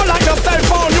pass around like a cell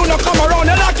phone. You no come around,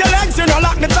 you lock your legs, you no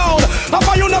lock the town.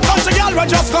 After you no country girl, we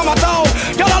just come a town.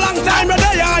 Girl, a long time you're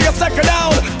there, and you second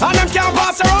down, and them can't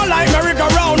pass around like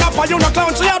merry-go-round. After you no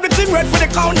country, you have the thing ready for the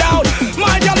countdown.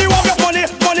 My girl, you have your money,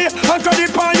 and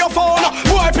credit on your phone.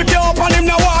 Boy, pick you up and him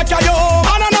now walk you home.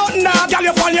 And I nothing now, girl,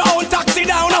 you find your own taxi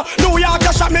down. New York,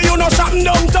 you shot me, you no shotting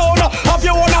downtown. Have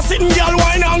you wanna sitting girl,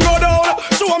 wine and go down.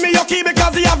 Show me your key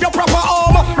because you have your proper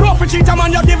home. Rough cheater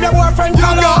man, you give your boyfriend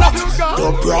cologne.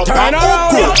 Turn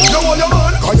around. You want your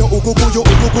man? Can you uku, and your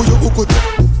uku, and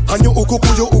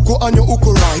your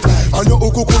uku right. And your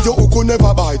uku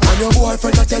never bite. And your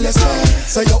boyfriend a tell us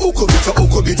say your uku bit, your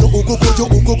uku, and your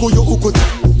uku, and your uku right.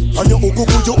 And your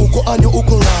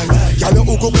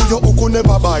uku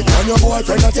never bite. And your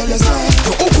boyfriend a tell us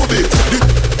your uku bit.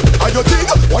 And you think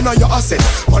one of your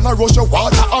assets, man a rush your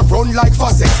water and run like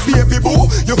faucets. Baby boo,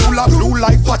 you full of blue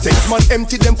like patents. Man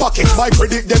empty them pockets, my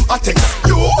credit them attacks.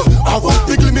 You have a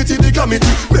big limited calamity.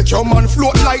 Make your man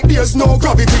float like there's no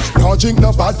gravity. Now drink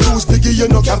no bad juice, biggie you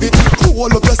no cavity.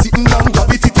 Cool up your sitting down,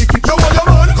 gravity ticket. You want your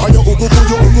man? Can you uku, and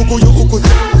your uku, and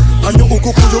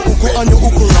your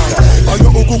uku right. And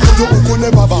your uku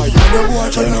never bite. And your boy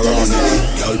trying to tell us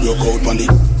girl broke out on it.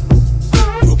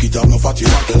 It have no fatty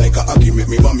rock like a hockey. Make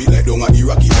me bomb it like down at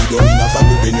Iraqi. You don't in a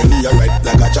saddle when you knee right.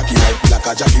 Like a jockey right. Like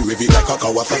a jockey wave it like a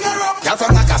Kawasaki. Girl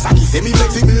from Nagasaki. Say me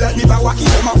flexible like me Pawaki.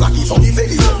 So my flaky. So me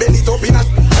belly bend it up in a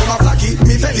so my flaky.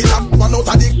 Me belly up one out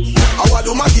of the I want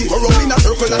to maki. Go round in a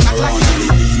circle and act like it.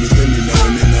 Me tell me now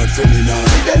when me not friendly now.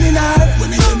 Me belly now. When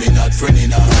me tell me not friendly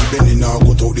now. Me belly now.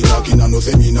 Go talk the talking and no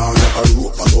seminar. Like a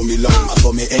rope. I saw me long. I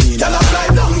saw me any now. Girl I fly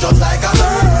down just like a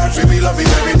bird. We love it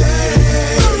every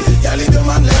day. Girl, if your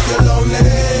man left you lonely,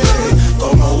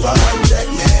 come over and check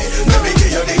me. Let me give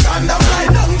you the kind of fly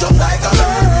down just like a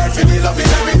bird. Feel the love it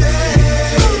every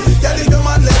day. Girl, if your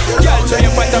man left you lonely, girl, show you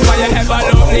what I'm you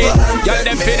ever love me. Girl,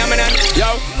 them phenomenon.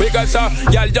 Yo, we got so,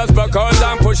 girl, just broke out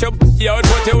and push up out.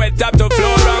 Put your head up to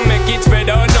floor and make it spread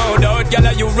out, no doubt.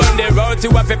 Girl, you run the road to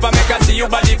a paper, make her see you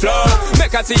body flow.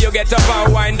 Make her see you get up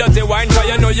and wine, dirty wine. Cause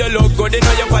you know you look good, you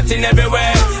know you're fatting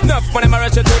everywhere. Enough money, I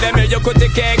rush you to them, you could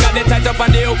take care. Got the tight up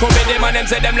and the hook with them and them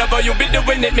say them love how you build the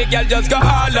win it. Me girl just go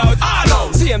all out, all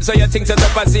out. See him so you think set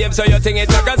up and see him so you think it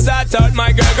not gonna start out.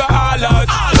 My girl go all out,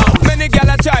 all out. Many girl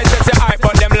a try to say hype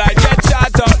but them like get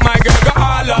shot out. My girl go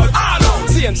all out, all out.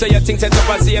 See him so you think set up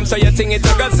and see him so you think it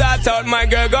not gonna start out. My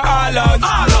girl go all out,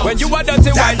 all out. When you a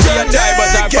dirty wine to your tie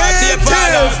but I party you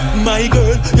fall out. My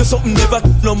girl, you're something never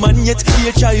no man yet.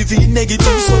 HIV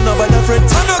negative son of a friend.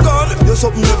 And a girl, you're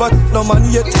something never no man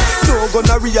yet. No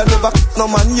gonorrhea never no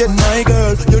man yet. My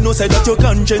girl, you know say that you're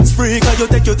conscience free. Cause you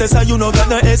take your test and you no got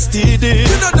no STD.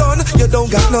 You not done, you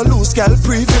don't got no loose gal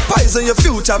pre. You poison your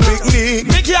future big need.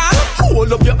 Me girl,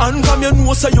 hold up your hand from your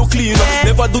nose so you clean.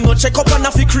 Never do no check up and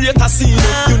if you create a scene.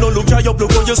 You no look at your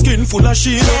blood on your skin full of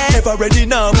sheen. Ever ready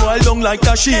now, boy, long like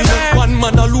a sheen. One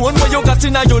man alone where you got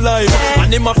in your life.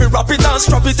 And him have to wrap it and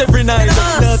strap it every night.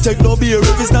 Now take no beer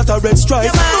if it's not a red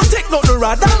stripe. Don't take no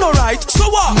rat, that's no right. So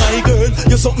what? My girl,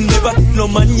 you're something never no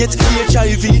man yet.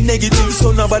 HIV negative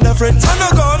son of a friend. And a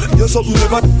girl, you're something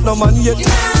never no man yet.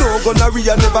 No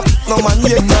gonorrhea never no man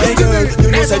yet. My girl,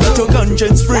 you know say that you're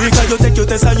conscience free. Cause you take your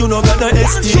test and you no got no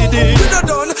STD. You not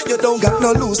done, you don't got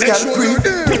no loose gal free.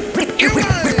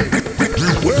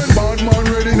 When bad man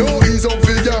ready, no ease up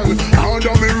for gang.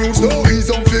 Under me roots, no ease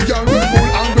up for gang. Red Bull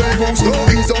and Grey Goose, no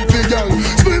ease up for gang.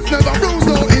 Swift never bruise,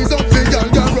 no ease up for gang.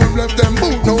 Gang run left them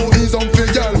boot, no ease up for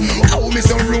gang. Oh, me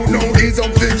some rude, no ease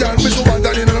up for gang. Me so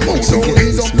bad in the mood, no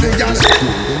ease up for gang.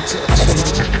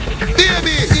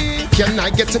 Baby, can I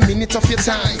get a minute of your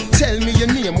time? Tell me your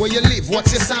name, where you live,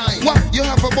 what's your sign? What, you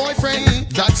have a boyfriend?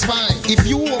 That's fine. If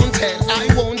you won't tell, I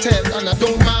won't tell, and I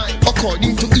don't mind.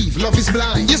 According to Eve, love is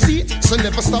blind. You see it? So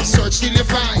never stop search till you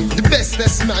find the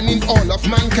bestest man in all of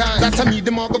mankind. That I meet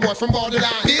the mother boy from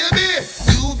borderline. Baby,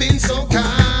 you've been so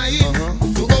kind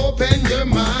to open your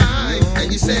mind.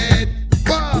 And you said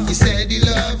you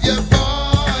love your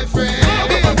boyfriend.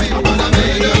 But I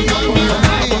made up my mind.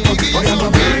 What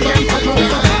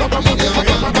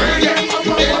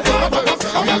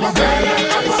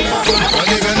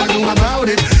you gonna do about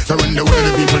it? So when the way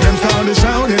the people them start to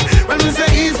shout it. When we say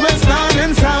east, west, north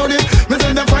and south it. Me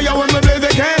send the fire when we blaze,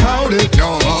 they can't hold it.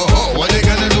 No, what you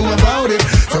gonna do about it?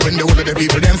 So when the way the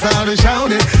people them start to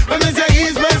shout it. When we say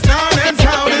east, west, north and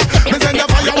south it. Me send the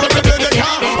fire when we blaze, they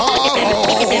can't hold it.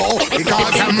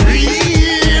 Because I'm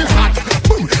real hot.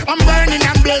 Boom, I'm burning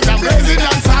and blazing, I'm blazing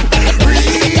and hot.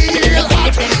 Real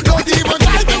hot. Don't even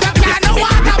try to apply no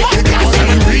water. Because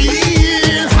I'm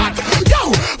real hot.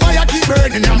 Yo, fire keep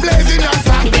burning and blazing and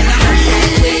hot.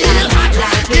 Real hot.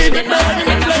 Keep it burning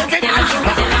and blazing and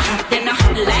hot. They're not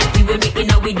like we when we in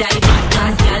a we die man.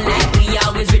 Cause girl like we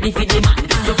always ready for the man.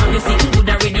 So from you sitting good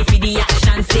and ready for the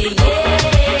action. Say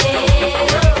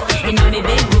yeah. In a me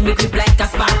bedroom me grip like a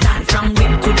Spartan. From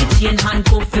whip to the chain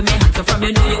handcuff for me hand. So from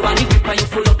you know you want the grip and you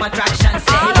full up attraction.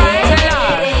 Say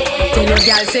yeah. Tell your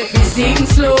girl say fi sing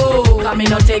slow. Cause me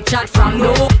no take chat from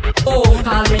no.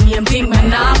 Call me name think me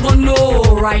nah go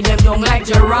know. Ride them down like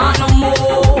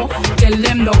Geronimo. Tell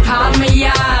them no call me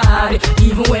yard.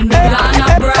 Even when me plan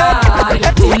abroad.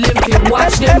 Tell them fi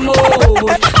watch them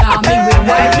mode. Now me we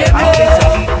wipe them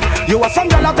out. You a some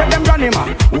girl a take them granny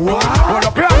man. Wow. Hold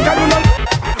up your hand, girl, you know.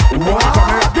 Wow. From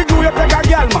me the glue you take a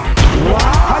girl man.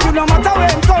 Wow. And you no matter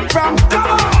where it come from.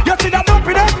 Come on. You see that up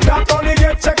in it? That only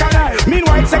get check and eye.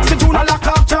 Meanwhile, sexy tune a lock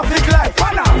up traffic light.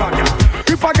 Fan off a girl.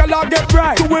 If a girl a get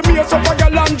right, do we mess up a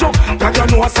girl and joke? Cause you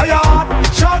know say hard.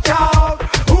 Shout out.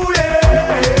 Ooh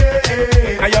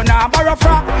yeah. And you nah borrow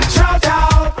from. Shout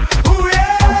out. Ooh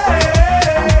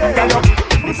yeah. Girl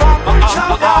you from.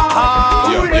 Shout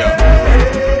out. Ooh yeah.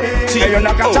 Hey, you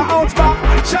knock out your ounce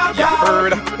back. Shout out.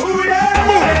 Heard. Ooh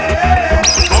yeah.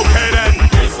 Okay then.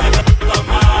 This is the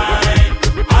mine.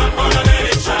 I'm gonna let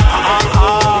it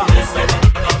shine. This is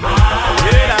the mine.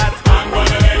 Hear that? I'm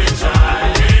gonna let it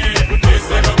shine. This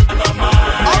is the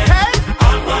mine. Okay.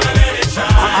 I'm gonna let it shine.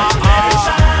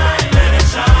 Let it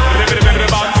shine. Let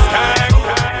it shine.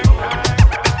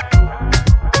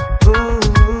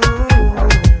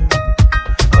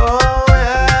 Oh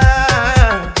yeah.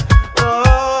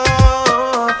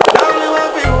 Oh. Tell me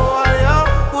what you want, yo.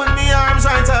 Put me arms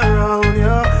right around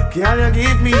you. Can you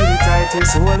give me the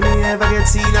tightest hold me ever get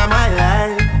seen in my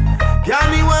life? Can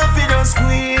me want fi just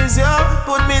squeeze you?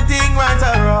 Put me thing right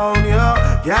around you.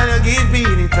 Can you give me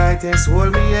the tightest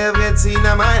hold me ever get seen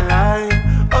in my life?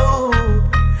 Oh,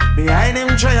 behind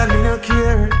them try and me no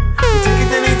care. We take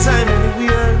it anytime,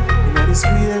 anywhere. In the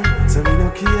square, so me no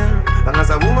care. Long as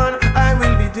a woman, I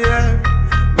will be there.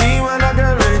 Me want a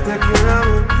girl ready to take care of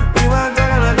me. Me want a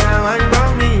girl that wine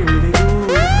round me really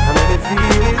good. I make it feel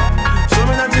it. Show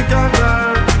me that you can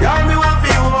girl. Girl, me want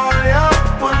feel all you.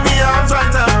 Put me arms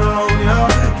right around you.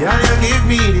 Girl, you give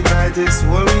me the tightest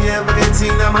hold me ever get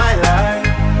seen in my life.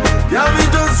 Girl, me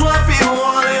just want feel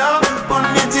all you. Put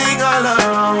me thing all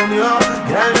around you.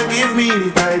 Girl, you give me the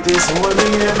tightest hold me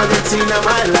ever get seen in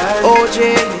my life.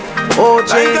 OJ.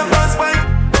 Like the first fight,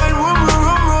 room.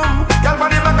 Girl,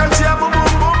 body back and she a boom.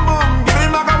 Give me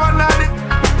back a one night.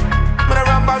 But the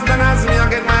rappers then ask me I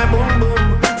get my boom.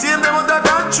 See them with the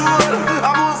control.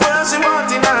 I move where she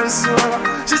want in her soul.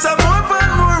 She said more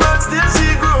and still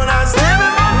she grown. And still me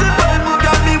multiply, but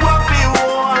got me what feel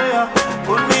warrior.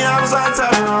 Put me arms right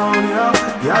around you.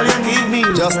 Girl, you give me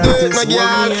just do it, my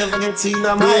girl.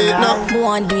 Wait, no. Go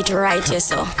on, do it right,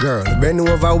 yourself. Girl, bend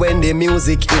over when the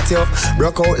music hit you.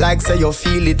 Broke out like say you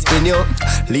feel it in you.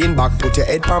 Lean back, put your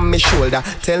head on my shoulder.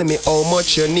 Tell me how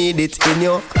much you need it in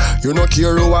you. You no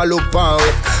care who I look for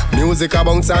it. Music a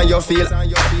bounce and you feel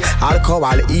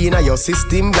alcohol in your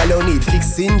system. Girl, you need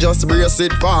fixing, just brace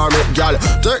it for me. Girl,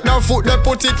 take that foot, then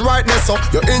put it right there so.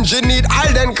 Your engine need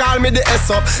oil, then call me the S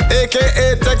up.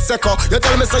 AKA Texaco. You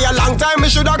tell me say a long time me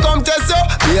shoulda come test you.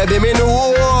 Baby, me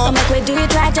know. So make we do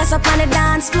it right just up on the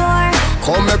dance floor.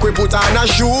 Come make we put on a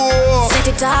shoe. Set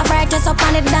it off right just up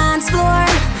on the dance floor.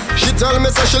 She tell me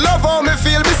say she love how me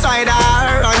feel beside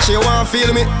her, and she want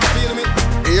feel me.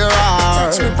 Hear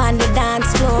her. Touch me on the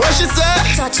dance floor. What she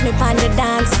say? Touch me on the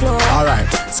dance floor. Alright,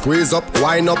 squeeze up,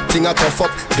 wind up, thing a tough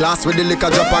up. Glass with the liquor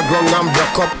drop a ground and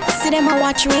broke up. See them a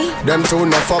watch me. Them two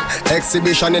enough up.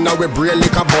 Exhibition in our brain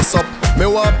liquor bust up. Me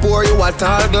want pour you a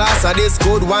tall glass of this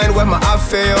good wine when my have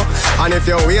for you. And if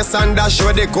you waste and dash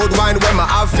with the good wine when my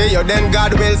have for you, then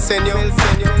God will send you.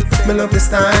 Me love the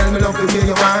style, me love the way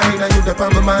you whine. And you the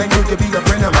on my mind, you can be a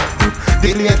friend of mine.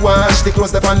 The late wash, the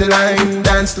close up on the line.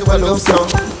 Dance to a love song.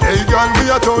 Hey girl, me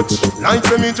a touch. Like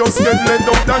say me just get let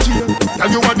up the jail. Girl,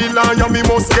 you are the liar, me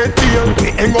must get bail.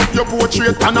 Me hang up your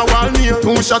portrait on a wall nail.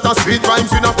 2 shot of sweet rhymes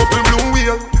with a couple blue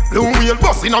wheel. Blue wheel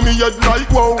bustin' on me head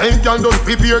like wow. Hey girl, just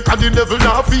prepare 'cause the devil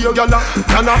not feel. Girl,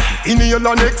 inhale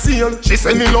and exhale. She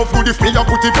say me love good if me a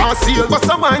put it on sale. What's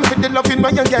a wine for the loving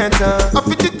when you get her? I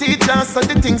fit the teacher so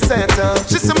the thing set her.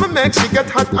 She say me make she get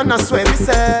hot and I swear me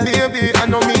say, baby, I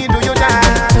know me do you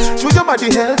that. Through your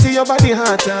body healthy, your body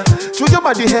hotter. Through your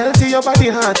body healthy, your body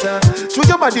hotter. Through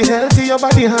your body healthy, your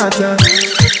body hotter.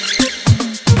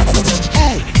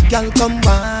 Hey, girl, come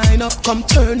wine up, come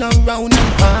turn around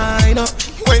and wine up.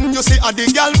 When you see a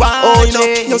the girl wine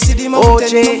up, you see the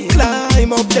mountain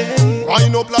climb up there.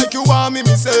 Wine up like you want me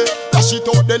say. Dash it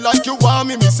out there like you want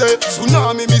me say.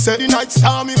 Tsunami me say, the night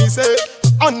star me say.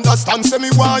 Understand, say me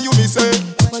why you me say.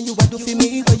 What you a do for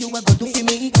me? What you a go do for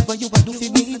me? What you a do for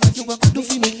me? What you a go do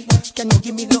for me? Can you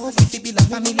give me love if you be like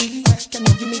family? Can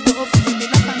you give me love if you be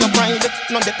like family? You're private,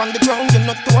 not dip on the ground, you know.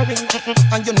 not touring.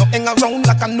 And you no hang around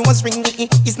like a nose ring.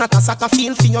 It's not a soccer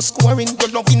field for your scoring. Your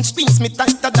loving squeeze me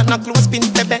tighter than a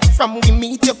clothespin, baby. From we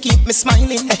meet you keep me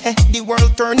smiling. The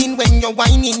world turning when you're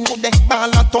whining. Put the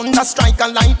ball of thunder strike a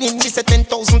lightning. She said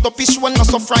 10,000 up ish one not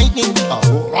so frightening.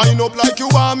 Wind up like you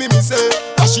want me say.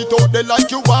 Dash it out there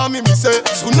like you want me say.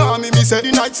 Tsunami me say.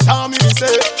 The night star me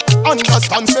say.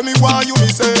 Understand say me why you me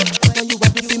say.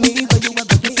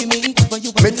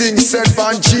 Me think said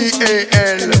van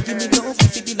G-A-L.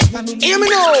 Hear me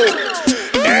now.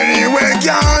 Anyway,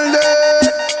 girl,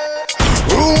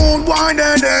 rude boy,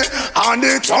 and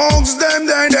the tongues them,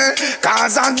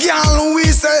 cause a girl we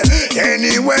say.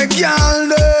 Anyway,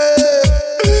 girl,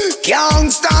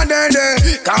 can't stand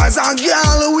cause a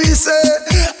girl we say.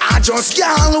 I just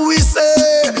girl we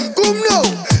say. Come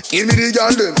now. Give me the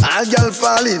girl them, all girl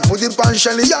falling. Put it on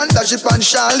Shelly and dash it on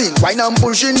Charlene. Wine and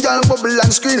pushing, girl bubble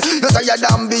and screen. Not tired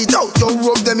and beat out, you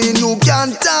rub them in, you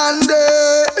can't stand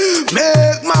it.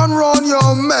 Make man run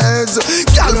your meds.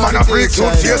 Girl man a break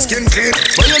your face skin clean.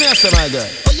 What you mean say my girl?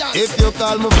 If you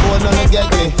call my phone and you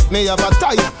get me have a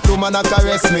type, two man a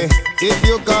caress me. If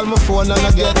you call my phone and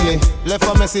you get me, left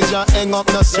a message and hang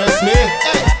up, no stress me.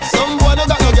 Hey, some boy no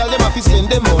got no girl, them have to spend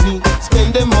them money.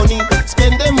 Spend them money,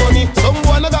 spend them money. Some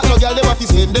boy no got no girl, them have to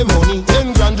spend them money.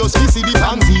 10 grand just to see the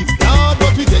panty. Nah,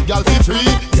 but we get girl for free,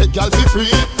 get girl for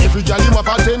free. Every girl you have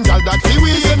a 10 girl that fi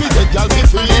we. Say me get girl for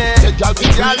free, get girl for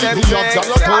free. Me love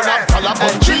girl up on up, girl up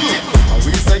on tree.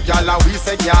 We say girl, and we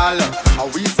say girl, and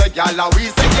we say girl, and we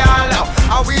say girl,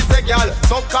 and we say girl.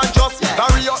 Subconscious,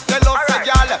 carry up the love say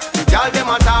girl. The girl them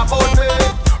a talk about me.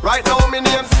 Right now me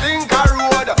name Slinker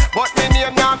Road, but me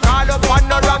name not call up on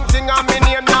the wrong thing, and me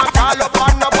name not call up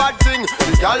on the bad thing.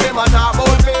 The girl them a talk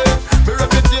about me. Me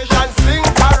reputation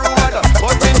Slinker Road,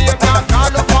 but me name not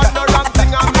call up on the wrong thing,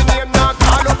 and me name not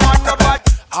call up on the bad.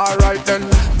 Alright then,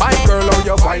 my girl, how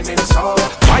you whining so?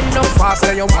 Wine up fast,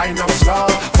 then you wine up slow.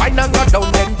 Wine and go down,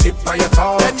 then tip on your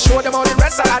toe. Then show them how the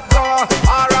rest of that go.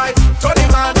 Alright, Tony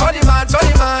man, Tony man,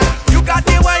 Tony man. You got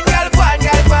the wine, girl, wine,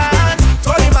 girl, man.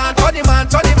 Tony man, Tony man,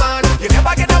 Tony man. You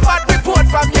never get a bad report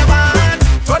from your man.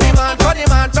 Tony man, Tony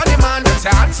man, Tony man. Them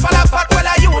say hands full of pot, well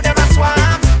are you them a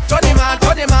swam. Tony man,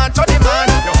 Tony man, Tony man.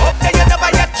 You hope that you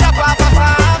never get chop off a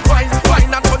farm. Wine,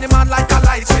 wine and Tony man like a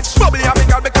light switch. Bubbly a big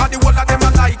girl because the whole of them a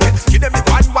like it. Give them the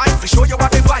wine, to show you what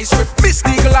the vice with. Miss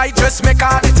Eagle Eye dress make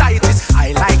all the tightest.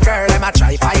 I like her, let me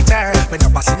try fight her. Me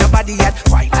no pass nobody yet,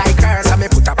 quite like her. So me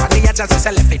put up on the edge and say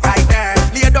left it right there.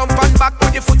 Lay down pan back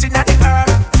with the foot in the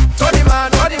earth. Tony man,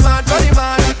 Tony man, Tony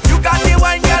man. You got the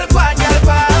wine, girl, pan.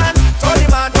 Tony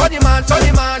man, Tony man,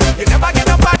 Tony man. You never get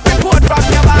a bad report from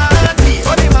your man.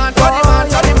 Tony man, Tony man,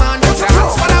 Tony man. You say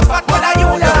hands full of fat, but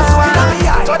you dance one.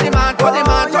 Tony man, Tony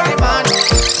man, Tony man.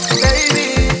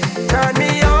 Baby, turn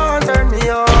me on, turn me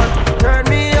on. Turn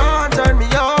me on, turn me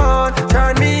on.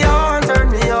 Turn me on, turn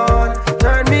me on.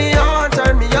 Turn me on,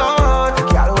 turn me on.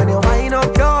 Girl, when you wind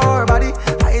up your body,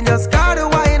 I just gotta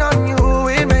wine on you.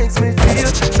 It makes me feel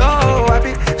so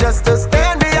happy just to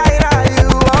stand behind you,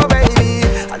 oh baby.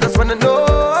 I just wanna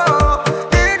know,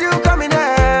 did you come in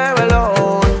there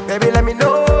alone? Baby, let me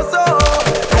know so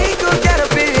I could get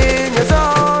up in your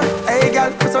zone. Hey,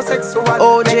 girl, you're so sexual.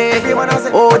 OJ,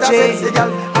 OJ, girl,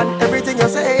 and everything you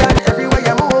say and everywhere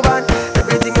you move and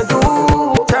everything you do.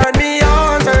 Turn me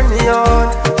on, turn me on.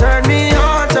 Turn me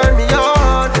on, turn me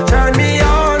on. Turn me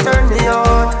on, turn me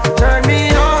on. Turn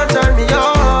me on, turn me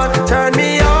on. Turn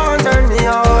me on, turn me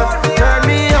on. Turn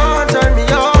me on, turn me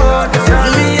on.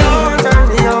 Turn me on, turn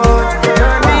me on.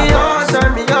 Turn me on,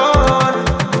 turn me on.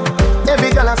 Every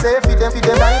girl I say fit them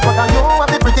right, but you have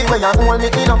the pretty way you hold me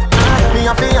in up. Me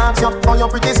a fi ask you how you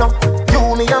pretty so.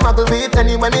 You me a muggle with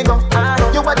anywhere me go.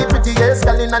 You are the prettiest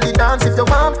girl inna the dance. If you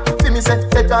want, feel me say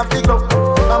take off the glove.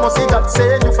 I must see God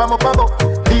say you from up above.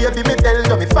 Baby me tell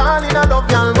you me fall in love.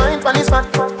 Y'all wine pon this fat,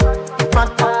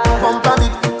 bump a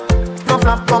bit. No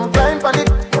flap, come climb pon it.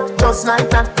 Just like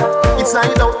that, it's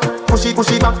slide out. Push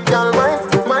it back, y'all wine.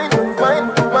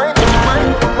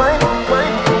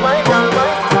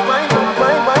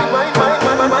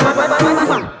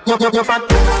 You're fat.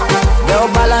 Now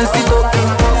balance it up.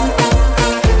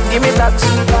 Give me that.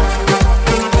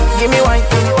 Give me wine.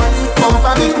 Bump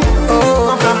a bit.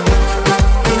 Oh,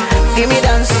 give me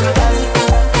dance.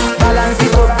 Balance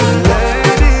it up.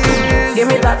 Ladies. Give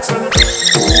me that.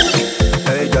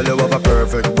 Hey girl, you have a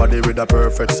perfect body with a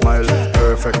perfect smile.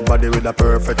 Perfect body with a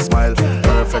perfect smile.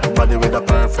 Perfect body with a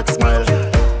perfect smile.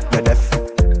 You're deaf.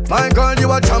 My girl, you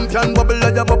a champion. Bubble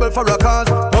like a bubble for a cause.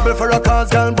 Bubble for a cause,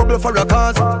 girl, bubble for a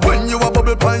cause. When you a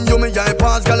bubble pine, you me eye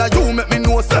pass. Girl, you make me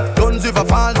know, sir, guns if a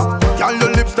falls. Girl,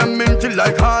 your lips them minty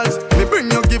like halls. Me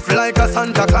bring you gift like a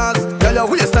Santa Claus. Girl, your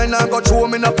waistline I go through,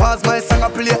 me no pass my song, I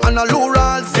play on a low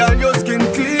rolls. Girl, your skin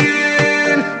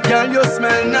clean, girl, you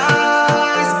smell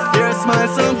nice, your smile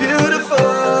so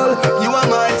beautiful, you are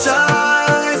my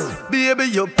choice. Baby,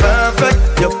 you're perfect,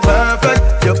 you're perfect,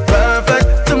 you're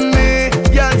perfect to me.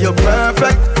 Girl, you're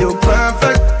perfect, you're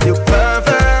perfect, you're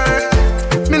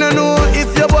perfect. Me no know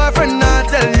if your boyfriend not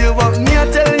tell you, but me I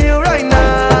tell you right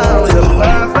now. You're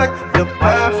perfect, you're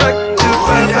perfect, you're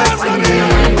perfect to me.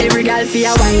 Every girl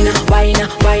feel wine, wine,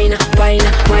 wine, wine,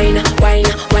 wine, wine,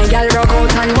 wine. Girl rock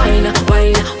out and wine,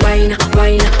 wine, wine,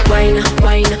 wine, wine,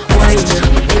 wine, wine.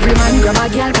 Every man grab a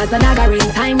girl 'cause another in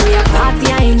time we a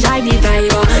party and enjoy the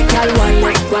vibe. Girl wine,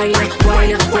 wine,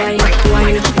 wine, wine,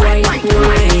 wine, wine,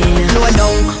 wine. Slow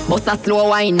down, bust a slow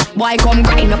wine. Boy come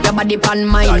grind up your body pan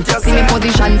mine. See me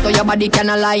position so your body can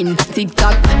align. Tick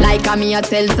tock like a me a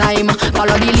tell time.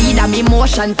 Follow the lead of me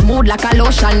motion, smooth like a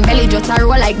lotion. Belly just a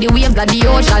roll like the waves of the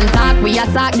ocean. Talk we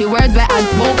attack the words we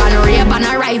unspoken. Rave and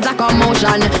a rise a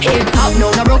commotion. Hip top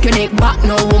no, no broke your neck back.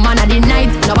 No woman of the night,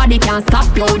 nobody can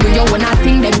stop you. Do you wanna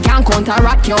think them can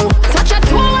counteract you? Touch a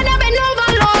toe when I bend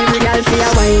over low. Every girl feel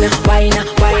wine, wine,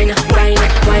 wine, wine,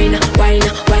 wine, wine,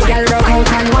 wine. Girl rock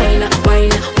out and wine,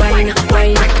 wine, wine,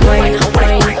 wine, wine,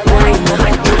 wine, wine.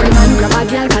 Every man grab a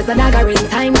girl 'cause the dagger in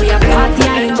time we a party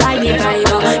and enjoy the vibe.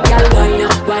 Girl wine,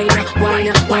 wine,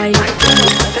 wine, wine.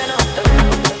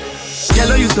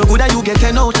 Girl, you so good that you get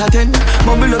 10 out of 10.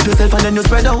 Bubble up yourself and then you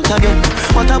spread out again.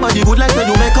 What about the good life when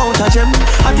you make out a gem?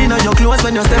 Hot in your clothes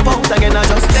when you step out again. I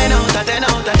just 10 out of 10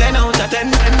 out of 10 out of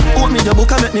 10. Hold me your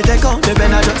book and make me take out the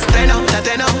pen. I just 10 out of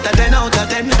 10 out of 10 out of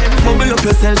 10. Bubble up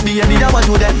yourself, be a leader, what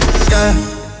do them? Yeah.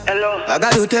 Hello. I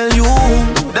got to tell you,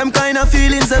 them kind of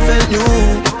feelings I felt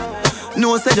new.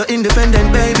 No, say you're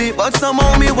independent, baby, but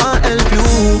somehow me want help you.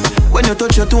 When you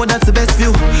touch your toe, that's the best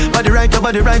view. Body right, how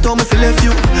me feel left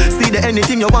you. See the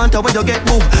anything you want, or when you get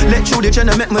boo. Let you the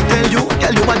channel make me tell you,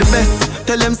 girl, you are the best.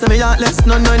 Tell them say me heartless,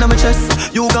 none in my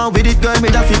chest. You gone with it, girl, me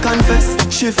that fi confess.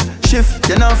 Shift,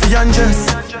 you now fi undress.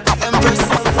 Empress.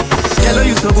 Girl,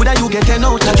 you so good that you get 10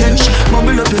 out of 10.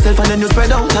 Bubble up yourself and then you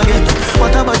spread out again.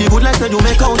 What about the good life that you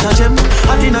make out a gem?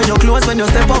 Hot in your clothes when you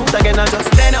step out again. I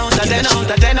just 10 out of 10 out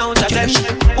of 10 out of 10.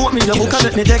 Hold me your book and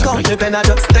let me take out the pen. I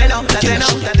just 10 out of 10 out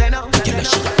of 10 out of 10.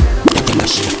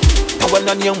 I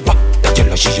wanna know that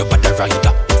you she your butter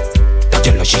rider. That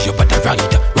you she your butter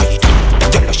rider. Right.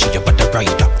 That you she your butter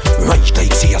rider. Right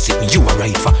like see I sitting you a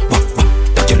right for.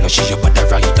 That you she your butter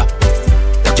rider.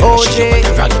 OJ,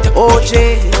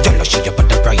 OJ, Jollo she your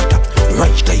butter rider.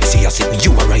 Right like see I sitting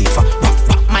you a right for.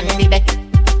 Man did it,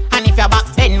 and if you back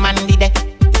then man did it,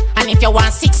 and if you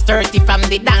want 6:30 from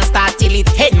the dance start till it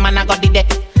head man I got did it,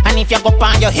 and if you go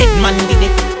on your head man did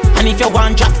it, and if you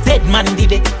want drop dead man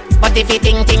did it. But if you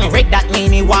think red that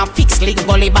mean me want fix link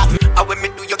gully back. I when me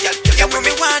do your girl, yeah when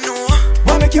me want know.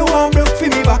 Why make you want broke for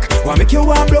me back? Why make you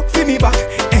want broke for me back?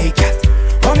 Hey girl.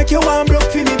 Why make you want broke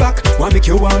for me back? Why make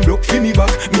you want broke for me back?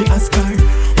 Me ask her.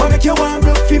 Why make you want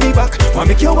broke for me back? Why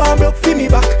make you want broke for me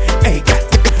back? Hey girl.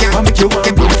 Why make you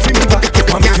want broke for me back?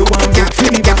 Why make you want broke for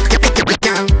me back?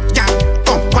 Girl,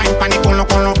 wine pan it colo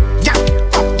colo. Girl,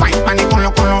 wine pan it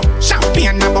colo colo.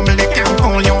 Champagne na bubble they can't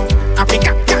hold you.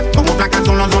 Africa, girl, move like a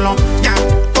zolo zolo. Girl,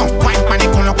 wine pan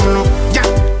it colo colo. Girl,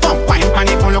 wine pan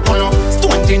it colo colo.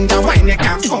 Stone ginger wine they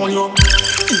can't hold you.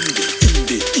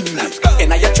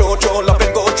 And I ya cho love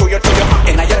and go through your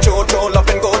and I ya cho love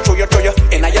and go through your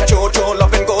and I ya cho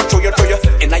love and go through your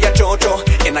and I ya cho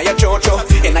and I ya cho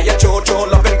and I ya cho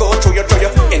love and go through your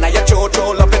and I ya cho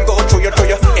love and go through your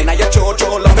and I ya cho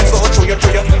love and go through your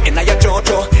and I ya cho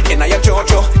and I ya cho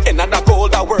and another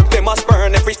gold that work they must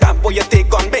burn every stamp where you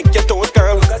take on make your toes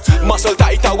girl muscle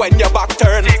tighter when your back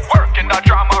turn take work in the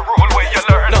drama role where you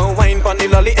learn now wine pon the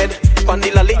lolly head wine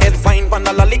pon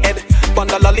the lolly head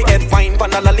wine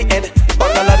pon the lolly head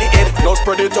now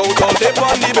spread it out all day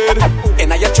on the bed.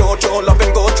 And I ya cho love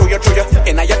and go through your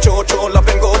and I ya cho love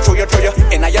and go through your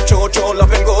and I ya cho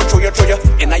love and go through your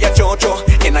and I ya cho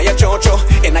and I ya cho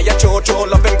and I ya cho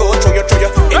love and go through your and I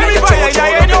ya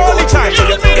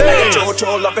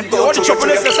cho love and go through your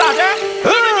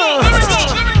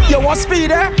You want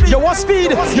speed, eh? You want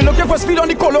speed? You looking for speed on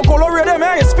the color rhythm,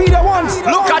 eh? Speed at once.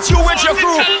 Look at you with your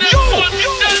crew. The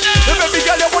baby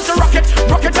girl, you want to rock it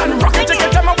and rock it. You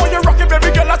get them when you rock it, baby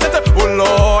girl. I said, oh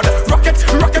Lord, rock it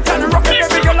and rock it,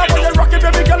 baby girl. I want you rock it,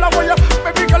 baby girl. I want you,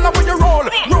 baby girl. I want you roll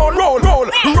and roll, roll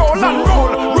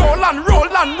and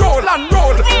roll.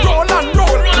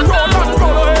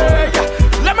 Hey,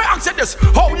 let me ask you this: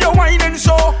 how you whining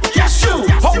so? Yes, you.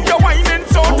 How you whining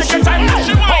so? Take your time.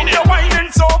 How you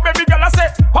whining so, baby girl? I say,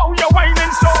 how you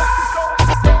whining so?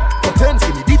 Turn to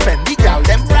me, defend the girl,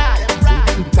 them right.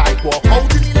 Tight walk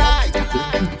out in the light.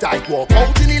 walk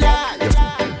out in the line.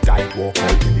 Tight walk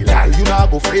out in the line. You not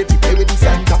go afraid to play with the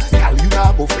center. Girl, you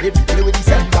not go afraid to play with the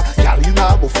center. Girl, you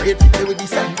not go afraid to play with the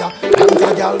center.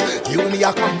 Dancer, girl, you me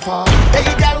a come for. Hey,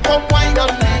 girl, come wine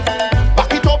on me.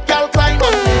 Back it up, girl, climb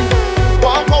on me.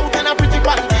 Walk out in a pretty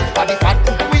panty. Body fat,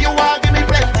 we you are give me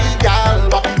plenty, girl.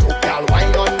 Back it up, girl,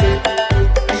 wine on me.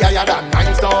 The higher than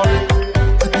 9 story.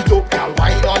 Keep it up, girl,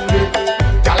 wine on me.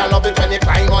 Girl, I love it when you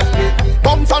climb on me.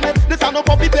 Bounce on it, this a no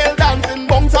puppy tail dancing.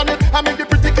 Bounce on it, I make the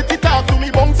pretty kitty talk to me.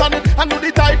 Bounce on it, I do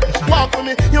the tight walk for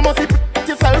me. You must see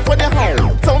yourself when you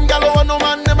home. Some gal over no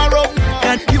man them a run.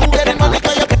 You get the money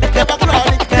 'cause you never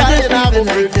cry. Girl, you not go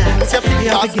free. It's your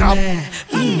feet are scrap.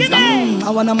 I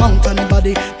wanna mount on the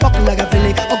body, buckle like a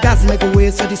filly. Orgasmic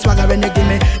waist so the swagger when you give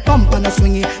me. Pump and a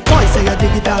swingy, boy say you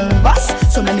dig it down bus.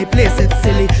 So many places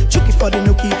silly, chucky for the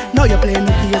nookie. Now you play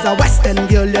nookie as a western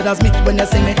girl. You just meet when you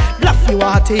see me, bluff you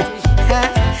hearty.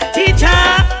 Teacher,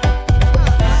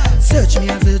 search me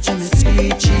and search me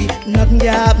screechy. Nothing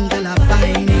can happen till I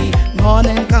find me.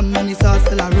 Morning come and it's all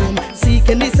still a room.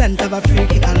 Seeking the scent of a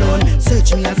freaky alone.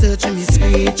 Search me and search me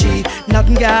screechy.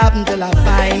 Nothing can happen till I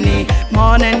find me.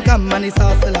 Morning come and it's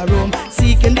all still a room.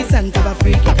 Seeking the scent of a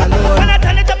freaky alone. When I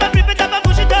turn it up and rip it up and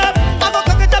push it up, I go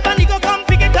cock it up and he go come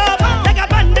pick it up. Like a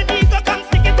bandit he go come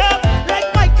stick it up.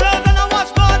 Like white clothes and a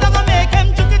washboard I go make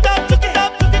him chuck it up, chuck it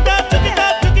up, chuck it up, chuck it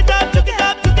up, chuck it up, chuck it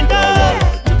up, chuck it up,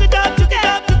 chuck it up, chuck it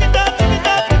up, chuck it up, chuck it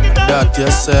up, chuck it up. That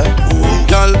yes sir.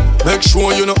 Girl, make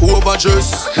sure you no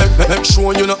overdress. Make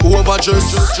sure you no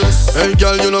overdress. Hey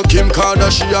girl, you know Kim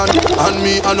Kardashian and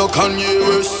me I no Kanye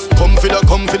West. Come for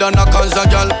the knockers a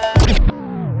girl.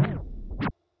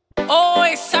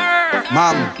 Oi, sir.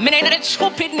 Mom. Me ain't the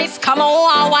stupidness. Come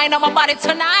on, wine on my body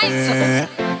tonight. Yeah.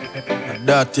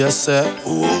 That yes sir.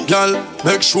 Girl,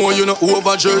 make sure you no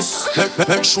overdress.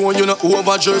 Make sure you no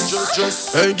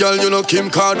overdress. Hey girl, you know Kim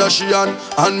Kardashian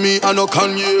and me I no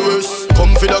Kanye West.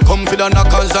 Come for the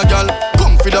knockers a girl.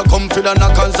 Come for the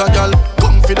knockers a girl.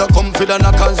 Come for the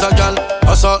knockers a girl.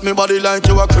 Assault me body like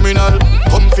you a criminal.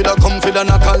 Come for the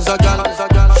knockers a girl.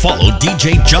 Follow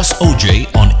DJ JusOJ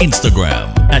on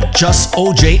Instagram at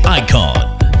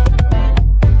JusOjIcon.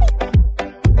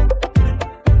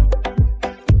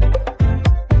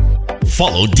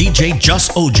 Follow DJ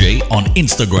JusOJ on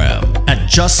Instagram at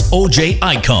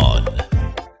JusOjIcon.